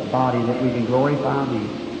up this body that we can glorify Thee.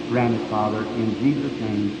 Grant it, Father, in Jesus'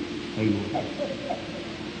 name. Amen.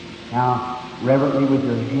 Now, reverently with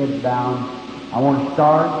your heads down, I want to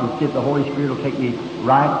start and see if the Holy Spirit will take me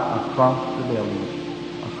right across the building.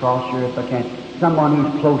 Across here if I can. Someone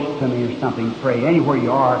who's close to me or something, pray. Anywhere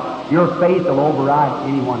you are, your faith will override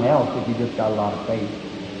anyone else if you just got a lot of faith.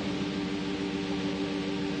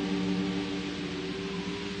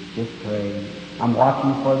 Just pray. I'm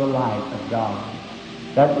watching for the light of God.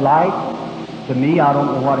 That light, to me, I don't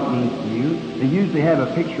know what it means to you. They usually have a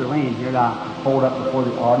picture laying here that I hold up before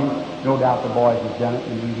the audience. No doubt the boys have done it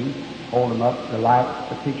in the meeting. Hold them up, the light,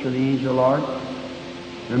 the picture of the angel Lord.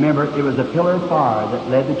 Remember, it was a pillar of fire that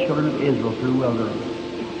led the children of Israel through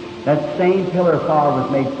wilderness. That same pillar of fire was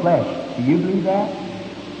made flesh. Do you believe that?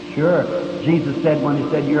 Sure. Jesus said when He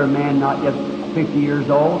said, you're a man not yet 50 years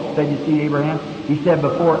old, said you see Abraham? He said,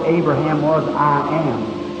 before Abraham was, I am.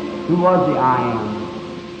 Who was the I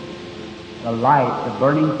am? The light, the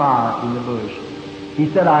burning fire in the bush. He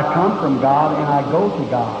said, I come from God and I go to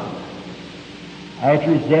God.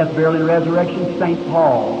 After His death, burial, and resurrection, St.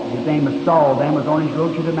 Paul, his name was Saul, then was on his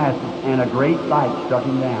road to Damascus, and a great light struck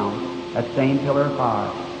him down, that same pillar of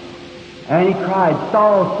fire. And he cried,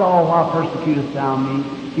 Saul, Saul, why persecutest thou me?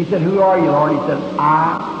 He said, who are you, Lord? He said,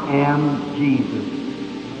 I am Jesus.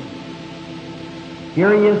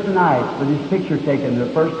 Here He is tonight with His picture taken the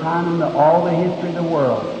first time in all the history of the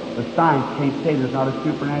world. The science can't say there's not a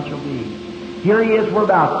supernatural being. Here He is, we're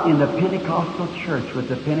about in the Pentecostal church with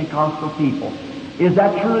the Pentecostal people. Is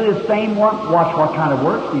that truly the same one? Watch what kind of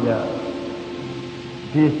works He does.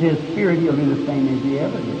 If it's His Spirit, He'll do the same as He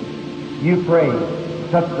ever did. You pray,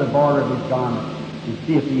 touch the border of His garment, and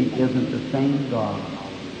see if He isn't the same God.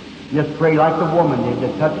 Just pray like the woman did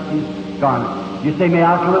that touched His garment. You say, may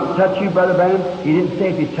I come up and touch you, Brother Branham? He didn't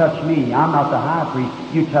say if you touch me. I'm not the high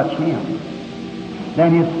priest. You touch Him.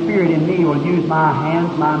 Then His Spirit in me will use my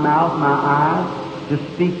hands, my mouth, my eyes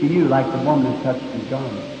to speak to you like the woman that touched His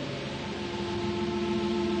garment.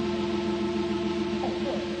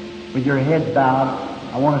 With your heads bowed,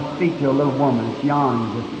 I want to speak to a little woman that's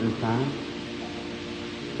yawning just at this time.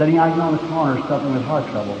 Sitting out here on the corner suffering with heart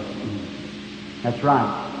trouble. That's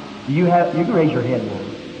right. You can raise your head now.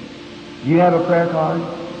 Do you have a prayer card?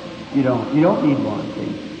 You don't. You don't need one,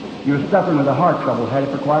 see. You're suffering with a heart trouble, had it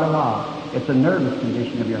for quite a while. It's a nervous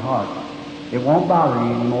condition of your heart. It won't bother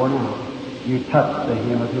you anymore now. You touch the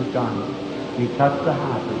hem of His garment. You touch the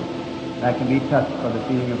high priest. That can be touched by the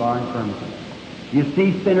feeling of our infirmity. You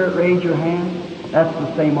see, sinner, raise your hand. That's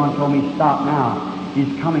the same one told me, stop now.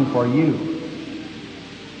 He's coming for you.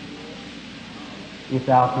 If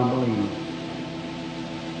thou can believe.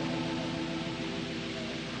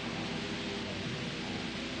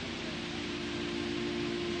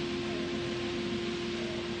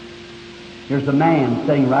 There's a man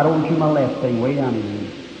sitting right over to my left, sitting way down in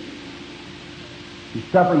here. He's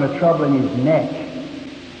suffering with trouble in his neck,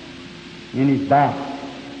 in his back.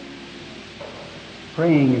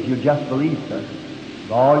 Praying if you just believe, sir,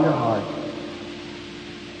 with all your heart.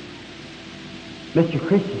 Mr.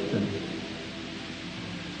 Christensen,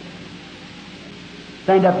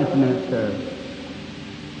 stand up just a minute, sir.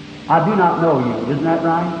 I do not know you, isn't that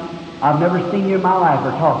right? I've never seen you in my life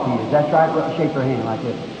or talked to you. Is that right? Shake your hand like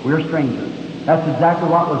this. We're strangers. That's exactly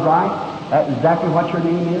what was right. That's exactly what your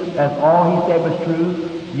name is. That's all he said was true.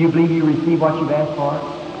 You believe you receive what you've asked for?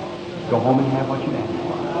 Go home and have what you've asked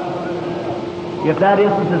for. If that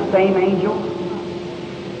isn't the same angel,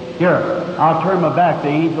 here, I'll turn my back. The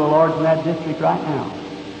angel of the Lord's in that district right now.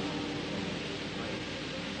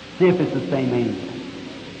 See if it's the same angel.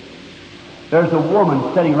 There's a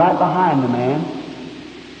woman sitting right behind the man.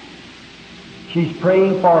 She's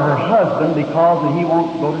praying for her husband because he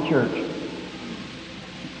won't go to church.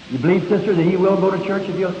 You believe, sister, that he will go to church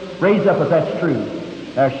if you'll raise up if that's true?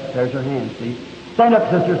 There's her hand, see? Stand up,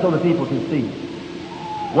 sister, so the people can see.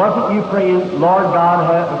 Wasn't you praying, Lord God,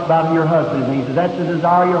 about your husband? And he says, that's the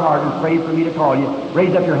desire of your heart, and pray for me to call you.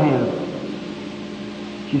 Raise up your hand.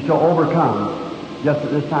 She's so overcome. Just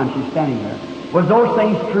at this time, she's standing there. Was those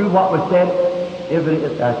things true, what was said?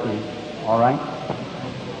 If that's it. All right.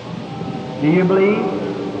 Do you believe?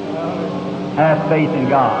 Have faith in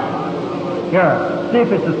God. Here, see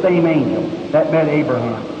if it's the same angel that met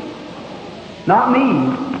Abraham. Not me.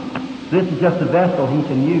 This is just a vessel he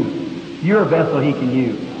can use. You're a vessel he can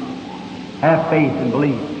use. Have faith and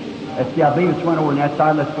believe. Let's see, I believe it's went over on that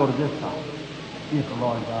side. Let's go to this side. See if the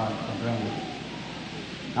Lord God can grant it.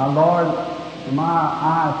 Now, Lord, with my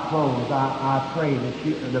eyes closed, I pray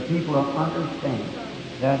that the people will understand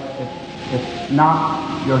that it's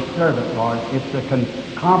not your servant, Lord. It's the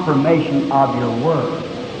confirmation of your word.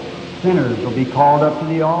 Sinners will be called up to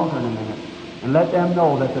the altar in a minute. And let them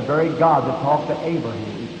know that the very God that talked to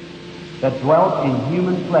Abraham, that dwelt in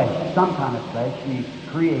human flesh, some kind of flesh, he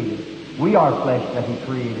created. We are flesh that he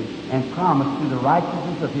created, and promised through the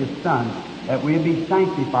righteousness of his Son that we'll be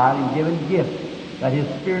sanctified and given gifts, that his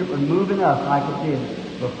Spirit would move in us like it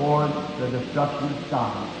did before the destruction of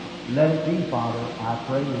Sodom. Let it be, Father, I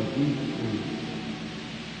pray in Jesus' name.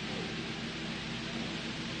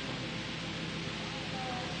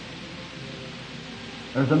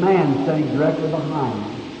 There's a man sitting directly behind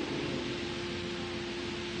me.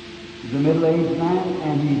 He's a middle-aged man,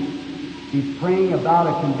 and he's praying about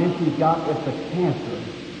a condition he's got. It's a cancer.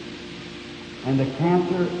 And the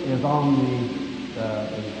cancer is on the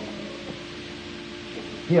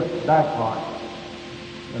hip back part.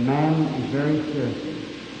 The man is very serious.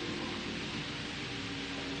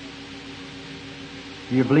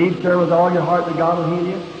 Do you believe, sir, with all your heart that God will heal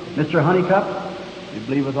you? Mr. Honeycutt, you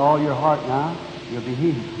believe with all your heart now, you'll be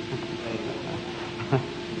healed.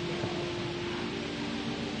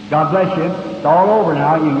 God bless you. It's all over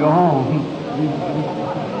now. You can go home.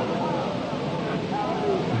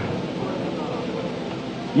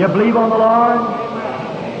 You believe on the Lord?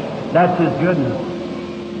 That's His goodness.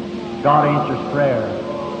 God answers prayer.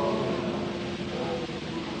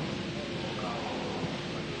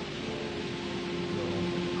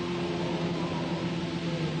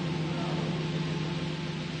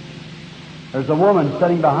 There's a woman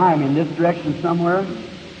sitting behind me in this direction somewhere.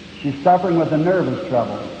 She's suffering with a nervous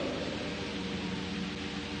trouble.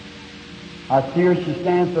 I see her, she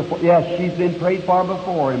stands before. Yes, she's been prayed for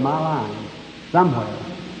before in my line, somewhere.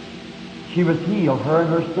 She was healed, her and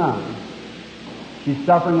her son. She's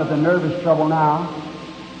suffering with a nervous trouble now.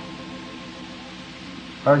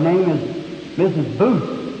 Her name is Mrs.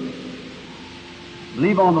 Booth.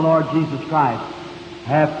 Believe on the Lord Jesus Christ.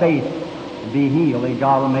 Have faith and be healed, and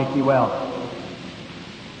God will make you well.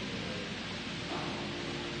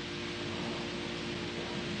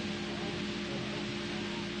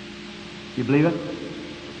 You believe it?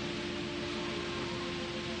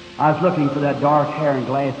 I was looking for that dark hair and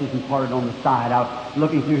glasses and parted on the side. I was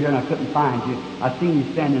looking through here and I couldn't find you. I seen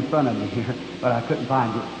you standing in front of me here, but I couldn't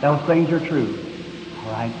find you. Those things are true.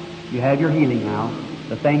 All right? You have your healing now.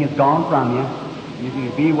 The thing is gone from you. You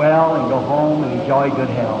can be well and go home and enjoy good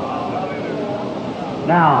health.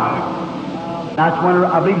 Now, that's one.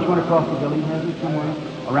 I believe it's one across the building, hasn't it, somewhere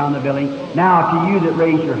around the building. Now, to you that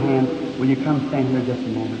raise your hand, will you come stand here just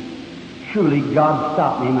a moment? Truly, God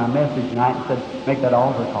stopped me in my message tonight and said, make that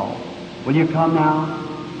altar call. Will you come now?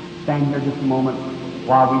 Stand here just a moment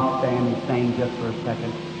while we stand and sing just for a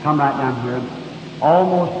second. Come right down here.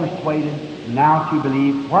 Almost persuaded, now to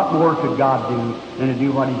believe. What more could God do than to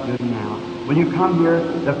do what He's doing now? Will you come here?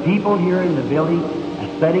 The people here in the building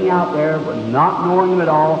are sitting out there but not knowing Him at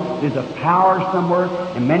all. There's a power somewhere,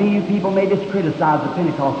 and many of you people may just criticize the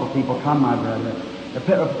Pentecostal people. Come, my brother. The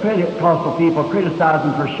Pentecostal people criticize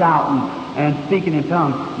them for shouting and speaking in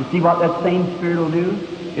tongues. You see what that same Spirit will do?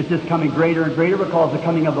 It's just coming greater and greater because the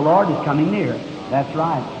coming of the Lord is coming near. That's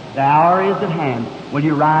right. The hour is at hand. Will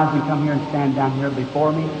you rise and come here and stand down here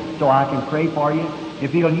before me so I can pray for you?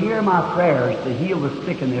 If you'll hear my prayers to heal the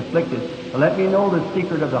sick and the afflicted, to let me know the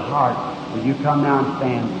secret of the heart, will you come now and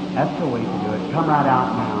stand? That's the way to do it. Come right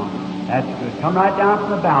out now. That's good. Come right down from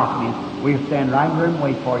the balcony. We'll stand right here and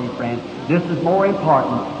wait for you, friend. This is more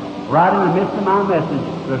important. Right in the midst of my message,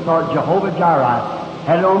 the Lord Jehovah Jireh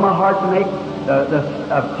had it on my heart to make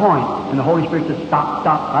a point, and the Holy Spirit said, stop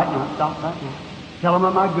right now, stop right now. Tell them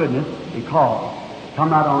of my goodness and call.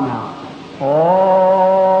 Come right on out.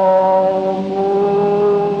 Almost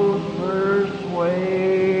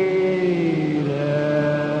persuaded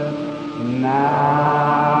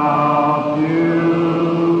now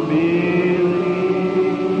to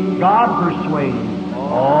believe. God persuaded.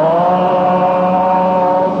 Almost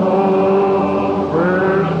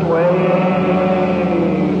persuaded.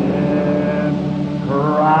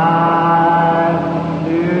 Christ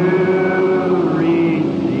to receive.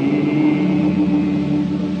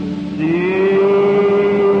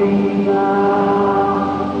 Sing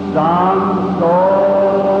now, some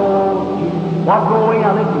souls. What going?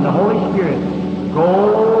 Now listen, the Holy Spirit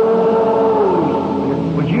goes.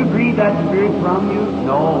 Would you breathe that Spirit from you?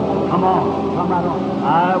 No. Come on. Come right on.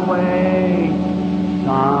 I wait.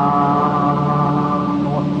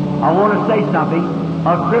 I want to say something.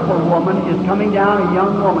 A crippled woman is coming down, a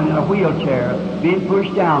young woman in a wheelchair, being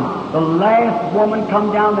pushed down. The last woman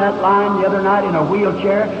come down that line the other night in a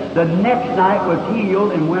wheelchair. The next night was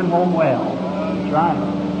healed and went home well. That's right.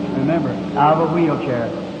 Remember, out of a wheelchair.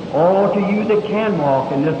 Oh, to you that can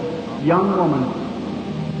walk, and this young woman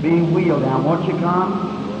being wheeled down. Won't you come?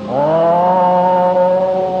 Almost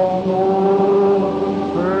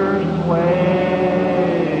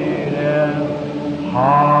persuaded,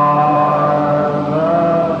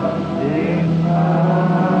 harvesting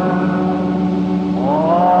time.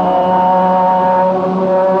 Almost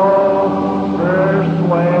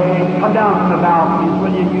persuaded. Come down from the balconies,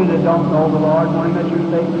 will you? You that don't know the Lord, knowing that you're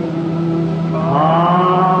saved.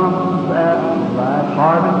 Come, that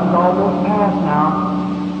harvest is almost past now.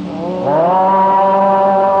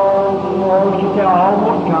 Almost, you say,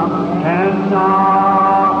 almost come,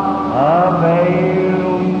 cannot avail.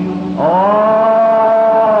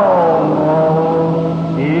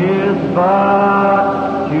 Almost is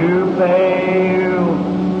but to fail.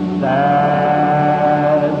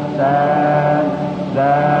 Sad, sad,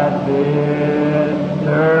 that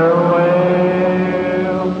bitter wail.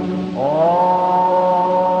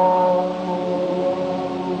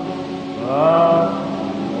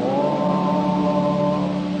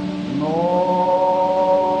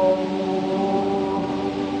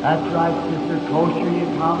 That's right, sister. Closer you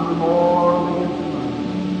come, the more we get to learn.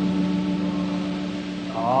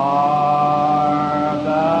 Harvest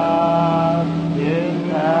is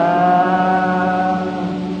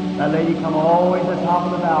time. That lady come always to the top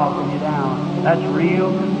of the balcony down. That's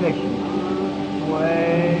real conviction.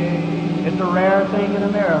 Sway. It's a rare thing in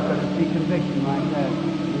America to see conviction like that.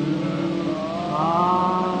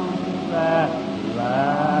 That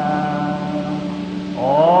last.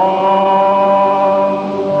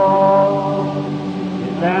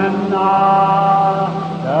 Not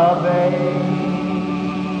obey.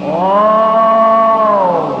 Almost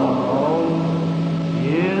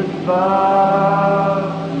is but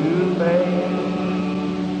to fail.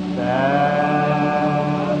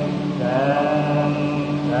 That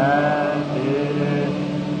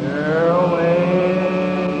bitter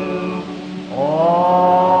wail.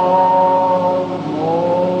 Almost.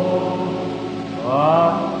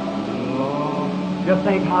 Just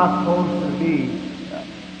think how it's supposed to be.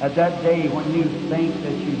 At that day when you think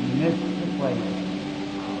that you've missed the place.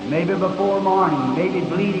 Maybe before morning, maybe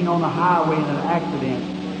bleeding on the highway in an accident,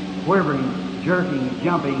 quivering, jerking,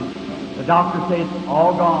 jumping. The doctor says,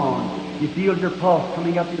 all gone. You feel your pulse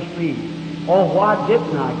coming up your sleeve. Oh, why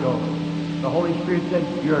didn't I go? The Holy Spirit said,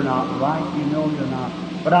 you're not right. You know you're not.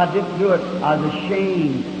 But I didn't do it. I was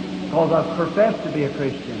ashamed because I professed to be a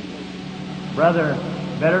Christian. Brother,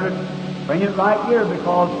 better to bring it right here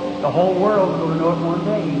because the whole world's going to know it one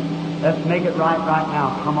day. Let's make it right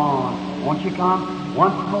now. Come on. Won't you come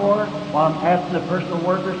once more while I'm asking the personal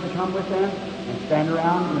workers to come with them and stand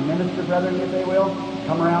around and the minister brethren, if they will,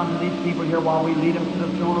 come around to these people here while we lead them to the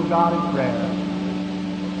throne of God in prayer.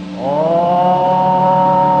 Almost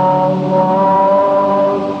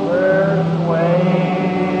persuaded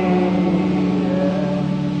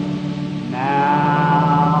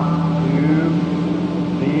now to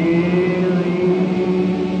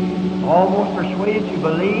believe. Almost persuaded to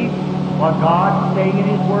believe what God's saying in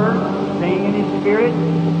His Word. staying in His Spirit,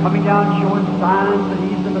 coming down showing signs that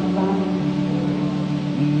He's the Messiah.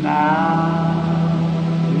 Now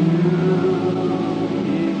to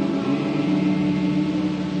His feet,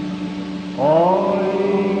 all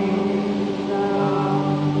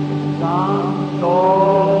some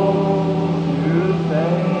soul to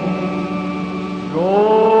say, go.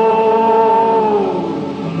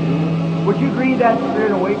 Would you grieve that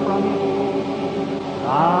spirit away from you?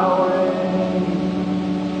 Away,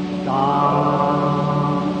 some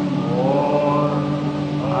more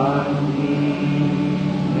unneeded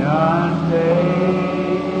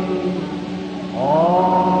days,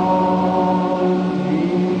 all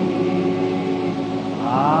these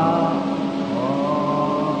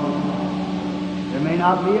there may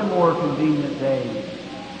not be a more convenient day.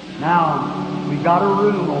 Now, we've got a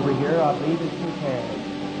room over here. I believe it's prepared.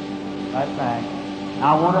 Right back.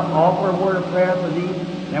 Now, I want to offer a word of prayer for these,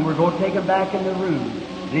 then we're going to take them back in the room.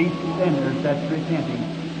 These sinners that's repenting.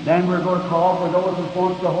 Then we're going to call for those who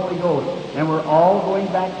want the Holy Ghost. And we're all going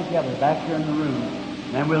back together, back here in the room.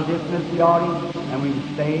 Then we'll dismiss the audience, and we will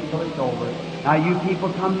stay till it's over. Now, you people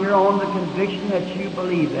come here on the conviction that you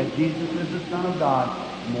believe that Jesus is the Son of God,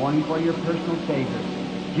 mourning for your personal Savior.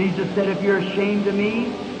 Jesus said, if you're ashamed of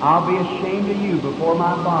me, I'll be ashamed of you before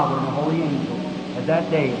my Father and the holy angels at that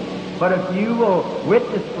day. But if you will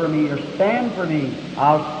witness for me or stand for me,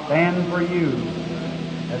 I'll stand for you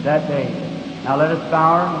at that day. Now let us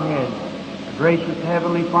bow our heads. Gracious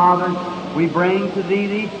Heavenly Father, we bring to Thee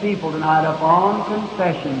these people tonight upon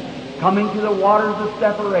confession, coming to the waters of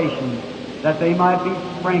separation, that they might be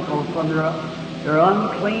sprinkled from their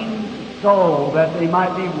unclean soul, that they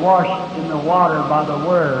might be washed in the water by the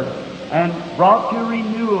Word, and brought to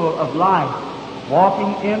renewal of life,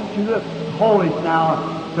 walking into the holies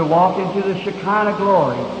now, to walk into the Shekinah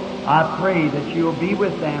glory. I pray that You will be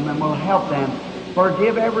with them and will help them,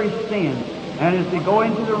 forgive every sin, and as they go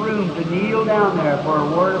into the room to kneel down there for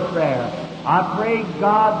a word of prayer, I pray,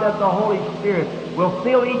 God, that the Holy Spirit will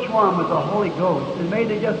fill each one with the Holy Ghost, and may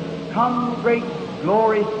they just come great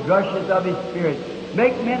glorious gushes of His Spirit.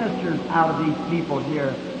 Make ministers out of these people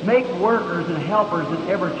here. Make workers and helpers in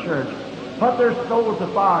every church. Put their souls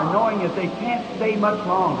afire, knowing that they can't stay much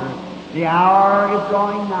longer. The hour is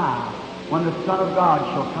drawing nigh when the Son of God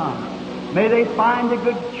shall come. May they find a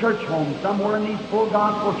good church home somewhere in these full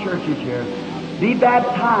gospel churches here. Be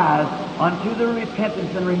baptized unto the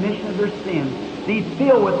repentance and remission of their sins. Be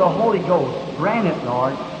filled with the Holy Ghost. Grant it,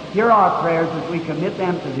 Lord. Hear our prayers as we commit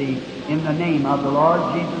them to Thee in the name of the Lord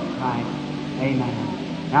Jesus Christ.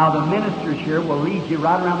 Amen. Now the ministers here will lead you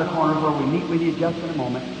right around the corner where we meet with you just in a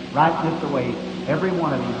moment. Right this way. Every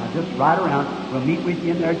one of you. Now just right around. We'll meet with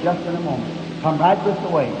you in there just in a moment. Come right this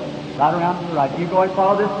way. Right around to the right. You go and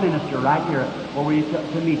follow this minister right here where we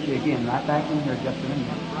to meet you again. Right back in here just in a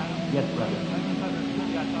minute. Yes, brother.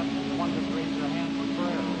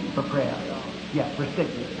 For prayer. Yes, for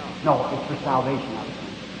sickness. No, it's for salvation.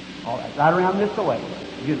 All right. Right around this way.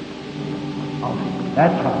 Beautiful. All right.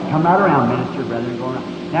 That's right. Come right around, minister, brethren. Go around.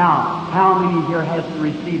 Now, how many here has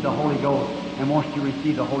received the Holy Ghost and wants to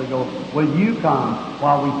receive the Holy Ghost? Will you come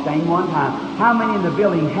while we sing one time? How many in the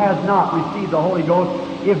building has not received the Holy Ghost?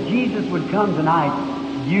 If Jesus would come tonight,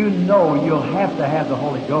 you know you'll have to have the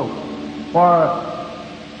Holy Ghost. For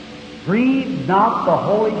grieve not the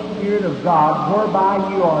Holy Spirit of God, whereby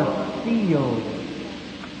you are sealed.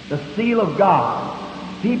 The seal of God.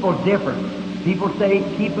 People different. People say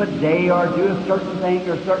keep a day or do a certain thing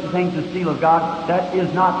or certain things, the seal of God. That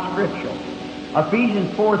is not scriptural.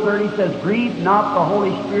 Ephesians 4:30 says, grieve not the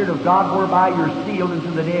Holy Spirit of God, whereby you're sealed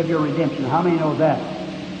until the day of your redemption. How many know that?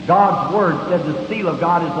 God's Word said the seal of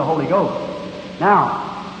God is the Holy Ghost. Now,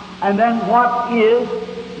 and then what is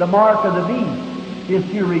the mark of the beast? Is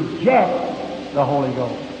to reject the Holy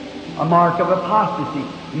Ghost. A mark of apostasy.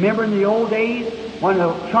 Remember in the old days when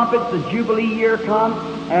the trumpets, the Jubilee year come,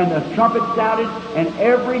 and the trumpet sounded, and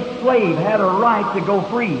every slave had a right to go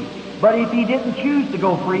free. But if he didn't choose to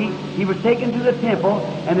go free, he was taken to the temple,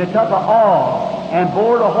 and they took an awl and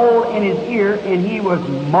bored a hole in his ear, and he was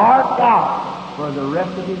marked out for the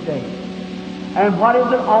rest of his days. And what is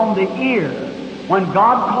it on the ear? When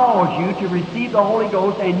God calls you to receive the Holy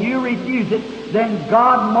Ghost and you refuse it, then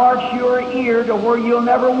God marks your ear to where you'll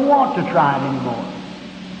never want to try it anymore.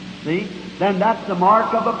 See? Then that's the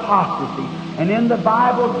mark of apostasy. And in the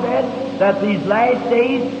Bible said that these last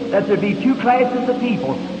days that there'd be two classes of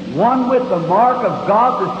people. One with the mark of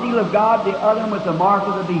God, the seal of God, the other with the mark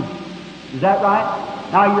of the beast. Is that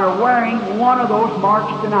right? Now you're wearing one of those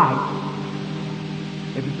marks tonight.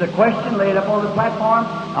 If it's a question, lay it up on the platform.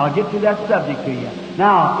 I'll get to that subject to you.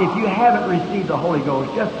 Now, if you haven't received the Holy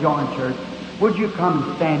Ghost, just join church. Would you come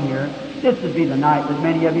and stand here? This would be the night that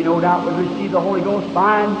many of you, no doubt, would receive the Holy Ghost.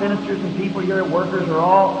 Fine ministers and people, your workers are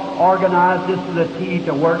all organized just to the T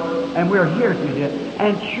to work, and we're here to do it.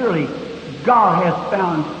 And surely God has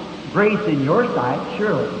found grace in your sight,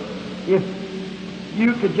 surely. If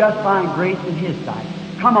you could just find grace in His sight.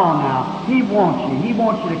 Come on now. He wants you. He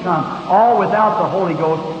wants you to come. All without the Holy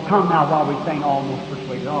Ghost. Come now while we sing Almost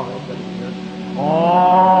Persuaded. All right, let's hear it.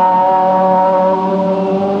 Almost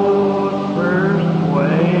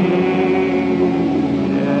persuaded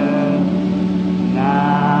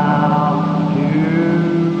now to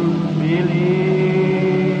believe.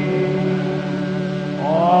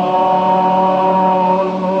 Almost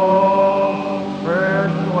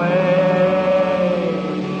persuaded.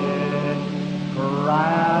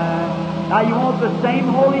 Christ. Now you want the same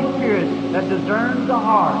Holy Spirit that discerns the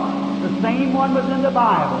heart. The same one was in the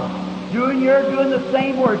Bible. Doing the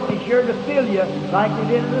same works. He's sure to fill you like He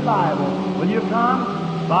did in the Bible. Will you come?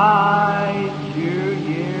 By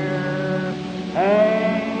Junior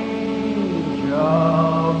angels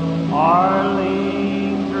are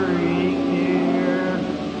lingering near.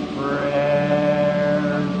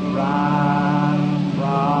 Prayers rise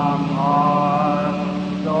from hearts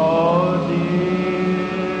so dear.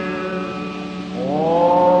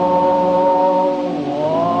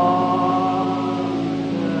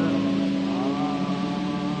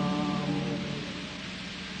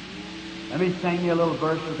 Let me sing you a little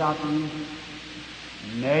verse without the music.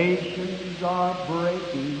 Nations are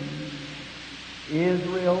breaking,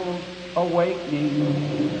 Israel's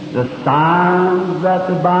awakening. The signs that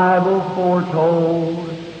the Bible foretold,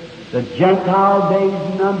 the Gentile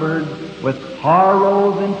days numbered, with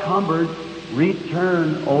sorrows encumbered.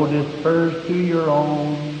 Return, O dispersed to your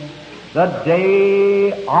own. The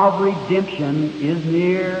day of redemption is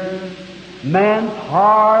near. Man's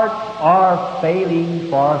hearts are failing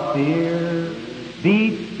for fear.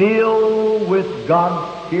 Be filled with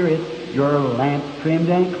God's Spirit, your lamp trimmed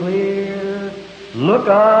and clear. Look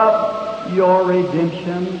up, your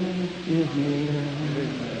redemption is near.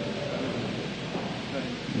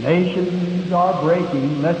 Nations are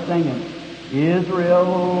breaking, let's sing it.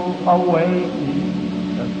 Israel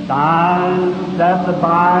awakening, the signs that the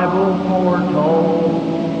Bible foretold.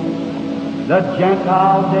 The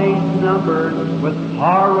Gentile days numbered, with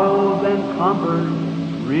sorrows encumbered.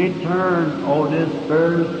 Return, O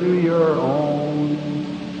dispersed to your own.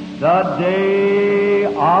 The day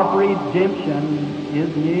of redemption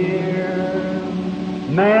is near.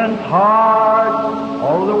 Man's hearts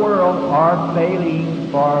all over the world are failing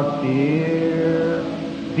for fear.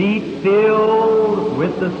 Be filled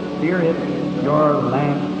with the Spirit, your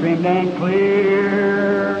lamp trimmed and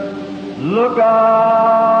clear. Look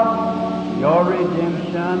up, your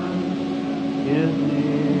redemption is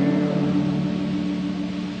near.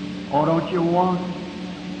 Oh, don't you want?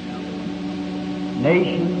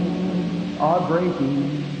 Nations are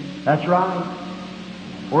breaking. That's right.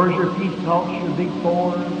 Where's your peace talks, your big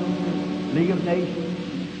four, League of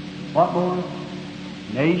Nations? What more?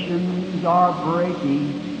 Nations are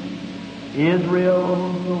breaking.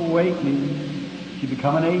 Israel's awakening. She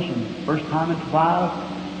become a nation. First time in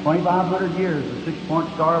 2,500 years, the 6-point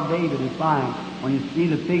star of David is flying when you see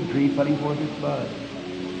the fig tree putting forth its bud.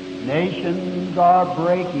 Nations are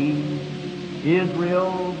breaking.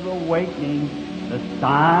 Israel's awakening. The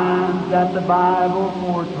signs that the Bible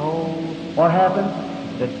foretold. What happened?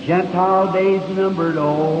 The Gentile days numbered,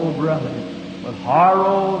 oh brother, with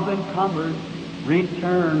sorrows encumbered.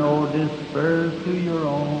 Return, O dispersed to your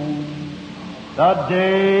own. The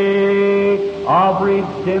day of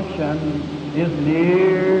redemption is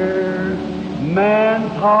near.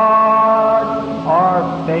 Man's hearts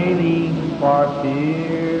are failing for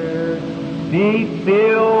fear. Be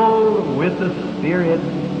filled with the Spirit,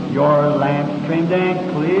 your lamps trimmed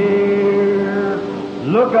and clear.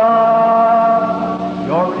 Look up,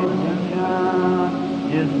 your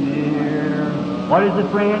redemption is near. What is it,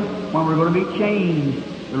 friend? When we're going to be changed,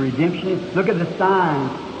 the redemption. Look at the signs.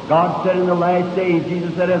 God said in the last days,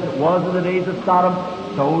 Jesus said, as it was in the days of Sodom,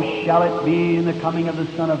 so shall it be in the coming of the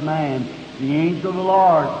Son of Man. The angel of the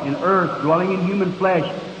Lord in earth, dwelling in human flesh,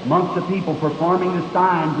 amongst the people, performing the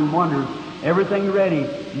signs and wonders. Everything ready.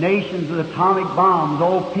 Nations with atomic bombs,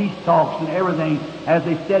 old peace talks and everything, as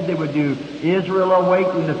they said they would do. Israel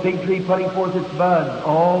awakening, the fig tree putting forth its buds.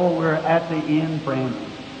 Oh, we're at the end, friends.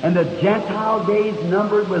 And the Gentile days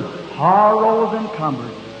numbered with sorrows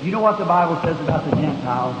encumbered. You know what the Bible says about the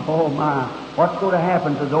Gentiles? Oh my, what's going to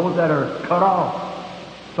happen to those that are cut off?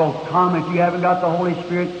 So come, if you haven't got the Holy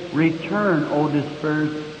Spirit, return, O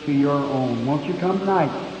dispersed, to your own. Won't you come tonight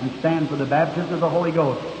and stand for the baptism of the Holy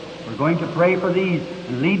Ghost? We're going to pray for these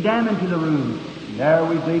and lead them into the room. There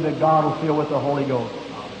we believe that God will fill with the Holy Ghost.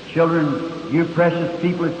 Children, you precious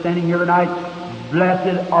people that's standing here tonight,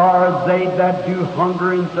 blessed are they that do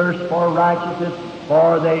hunger and thirst for righteousness,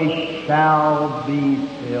 for they shall be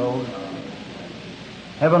filled.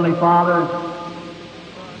 Heavenly Father,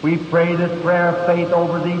 we pray this prayer of faith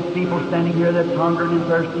over these people standing here that's hungering and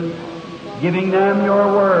thirsting, giving them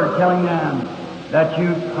your word, telling them that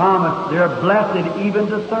you promise they're blessed even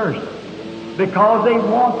to thirst, because they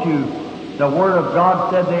want to. The Word of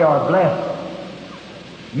God said they are blessed.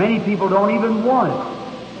 Many people don't even want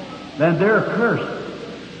it. Then they're cursed.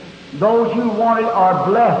 Those who want it are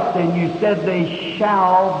blessed, and you said they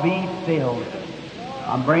shall be filled.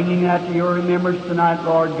 I'm bringing that to your remembrance tonight,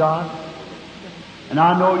 Lord God. And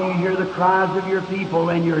I know you hear the cries of your people,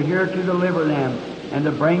 and you're here to deliver them and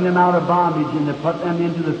to bring them out of bondage and to put them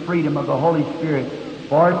into the freedom of the Holy Spirit.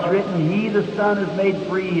 For it's written, He the Son is made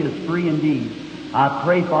free is free indeed. I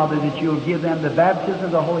pray, Father, that you'll give them the baptism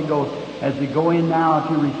of the Holy Ghost as they go in now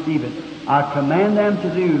to receive it. I command them to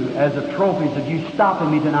do as a trophy of you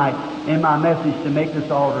stopping me tonight in my message to make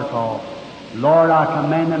this altar call. Lord, I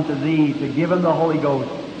command them to Thee to give them the Holy Ghost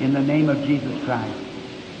in the name of Jesus Christ.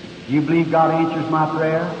 Do you believe God answers my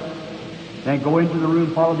prayer? Then go into the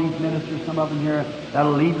room, follow these ministers, some of them here.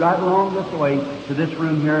 That'll lead right along this way to this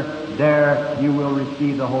room here. There you will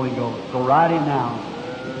receive the Holy Ghost. Go right in now.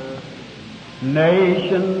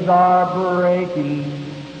 Nations are breaking,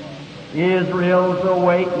 Israel's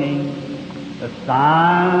awakening, the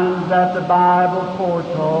signs that the Bible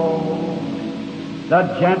foretold. The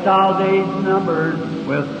Gentile days numbered,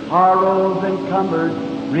 with sorrows encumbered,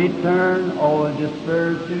 return, oh, and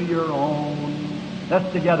disperse to your own.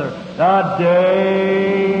 Let's together. The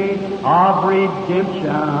day of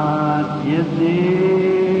redemption is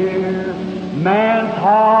near. Man's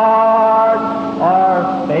hearts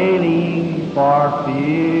are failing for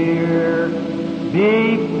fear.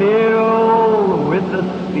 Be filled with the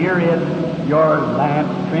Spirit, your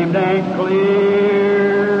lamp trimmed and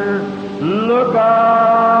clear. Look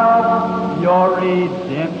up, your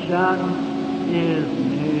redemption is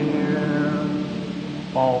near.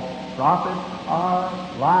 False prophets are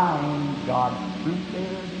lying, God's truth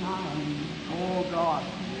is denying. Oh God.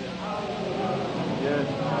 Yes.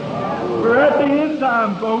 We're at the end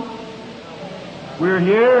time, folks. We're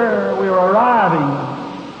here, we're arriving.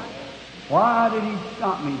 Why did He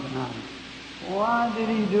stop me tonight? Why did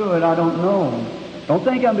He do it? I don't know. Don't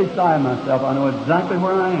think I'm beside myself. I know exactly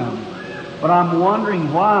where I am. But I'm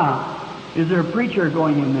wondering why. Is there a preacher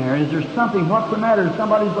going in there? Is there something? What's the matter? Is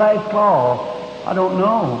somebody's last call? I don't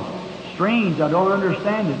know. Strange. I don't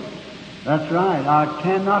understand it. That's right. I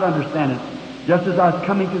cannot understand it. Just as I was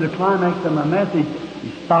coming to the climax of my message,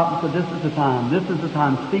 He stopped and said, this is the time. This is the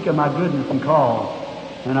time. Speak of my goodness and call.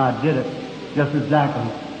 And I did it. Just exactly.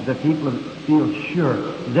 The people feel sure.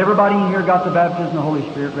 Has everybody in here got the baptism of the Holy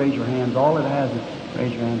Spirit? Raise your hands. All it has is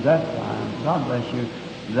raise your hands. That's fine. God bless you.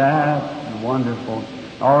 That's wonderful.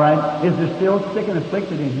 All right. Is there still sick and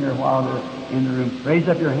afflicted in here while they're in the room? Raise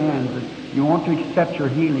up your hands. You want to accept your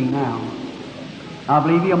healing now. I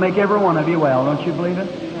believe He'll make every one of you well. Don't you believe it?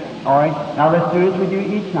 All right. Now let's do as we do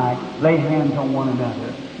each night. Lay hands on one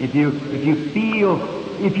another. If you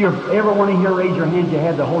ever want to hear raise your hands, you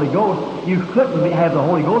have the Holy Ghost. You couldn't have the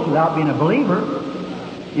Holy Ghost without being a believer.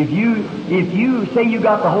 If you say you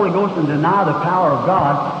got the Holy Ghost and deny the power of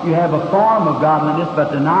God, you have a form of godliness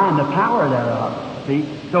but denying the power thereof. See?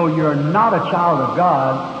 So you're not a child of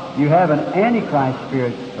God. You have an Antichrist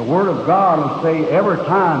spirit. The Word of God will say every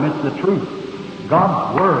time it's the truth.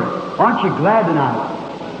 God's Word. Aren't you glad tonight?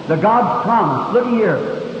 The God's promise. Look here,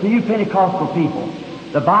 to you Pentecostal people.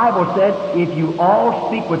 The Bible said, if you all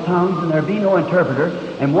speak with tongues and there be no interpreter,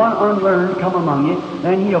 and one unlearned come among you,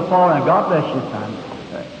 then he'll fall down. God bless you, son.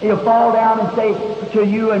 He'll fall down and say to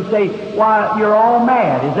you and say, why, you're all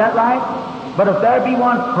mad. Is that right? But if there be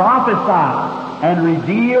one prophesy and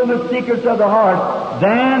reveal the secrets of the heart,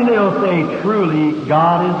 then they'll say, truly,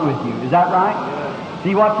 God is with you. Is that right?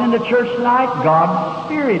 See what's in the church tonight? God's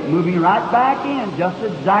Spirit moving right back in, just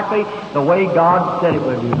exactly the way God said it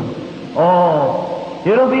would do. Oh,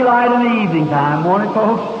 it'll be light in the evening time, won't it,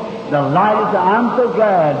 folks? The light is, I'm so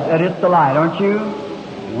glad that it's the light, aren't you?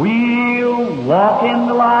 We'll walk in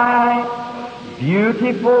the light,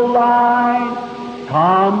 beautiful light.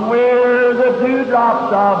 Come where the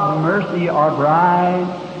dewdrops of mercy are bright.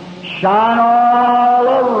 Shine all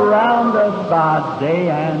around us by day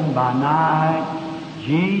and by night.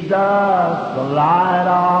 Jesus, the light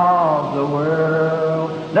of the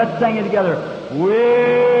world. Let's sing it together.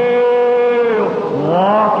 We'll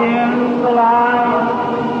walk in the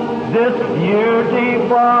light, this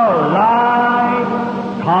beautiful light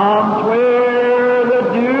comes where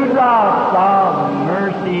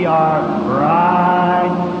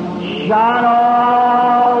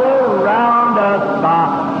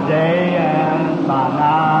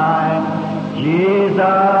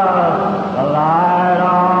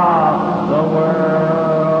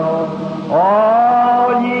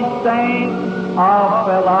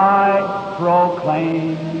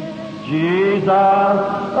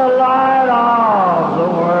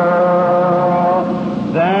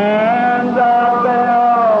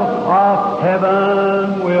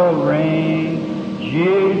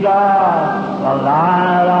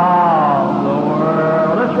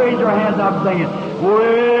start singing. We'll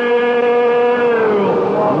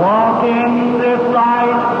walk in this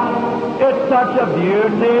light. It's such a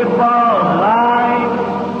beautiful light.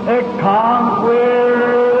 It comes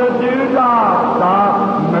where the dewdrops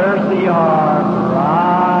of mercy are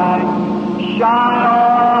bright. Shine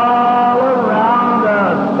all around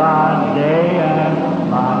us by day and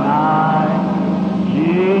by night.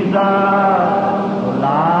 Jesus, the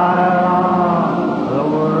light of the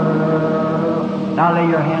world. Now lay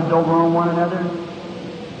your hands over on one another.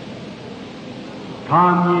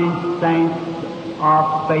 Come ye saints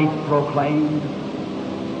of faith proclaimed.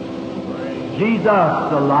 Jesus,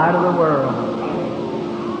 the light of the world.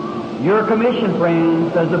 Your commission,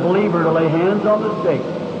 friends, as a believer, to lay hands on the sick.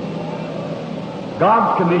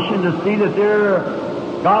 God's commission to see that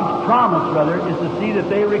God's promise, rather, is to see that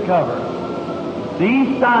they recover.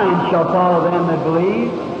 These signs shall follow them that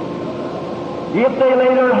believe. If they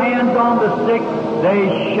lay their hands on the sick,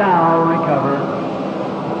 they shall recover.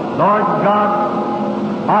 Lord God,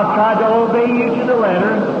 I've tried to obey you to the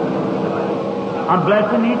letter. I'm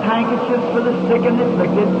blessing these handkerchiefs for the sick and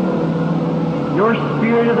afflicted. Your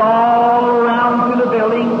Spirit is all around through the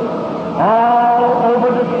building, all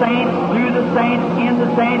over the saints, through the saints, in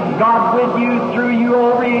the saints. God with you, through you,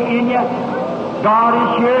 over you, in you. God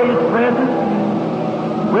is here, His presence.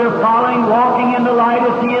 We're following, walking in the light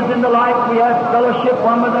as He is in the light. We have fellowship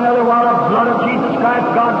one with another while the blood of Jesus Christ,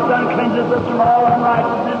 God's Son, cleanses us from all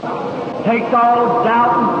unrighteousness. Takes all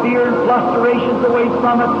doubt and fear and fluctuations away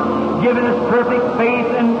from us, giving us perfect faith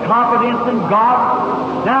and confidence in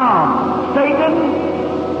God. Now, Satan,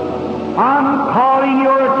 I'm calling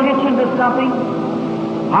your attention to something.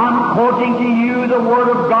 I'm quoting to you the Word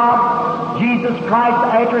of God. Jesus Christ,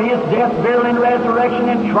 after His death, burial, and resurrection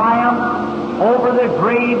and triumph over the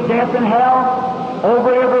grave, death, and hell,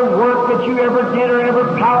 over every work that you ever did or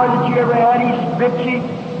every power that you ever had, He stripped you.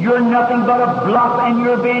 You're nothing but a bluff, and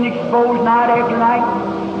you're being exposed night after night.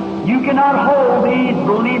 You cannot hold these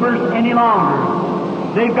believers any longer.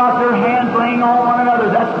 They've got their hands laying on one another.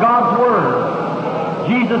 That's God's Word.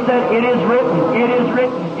 Jesus said, it is written, it is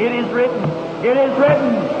written, it is written, it is written.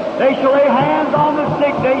 They shall lay hands on the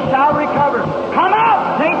sick, they shall recover. Come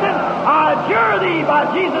out, Satan! I adjure thee by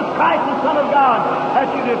Jesus Christ, the Son of God, that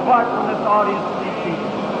you depart from this audience of these people.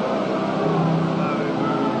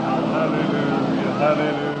 Hallelujah, hallelujah,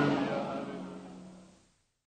 hallelujah.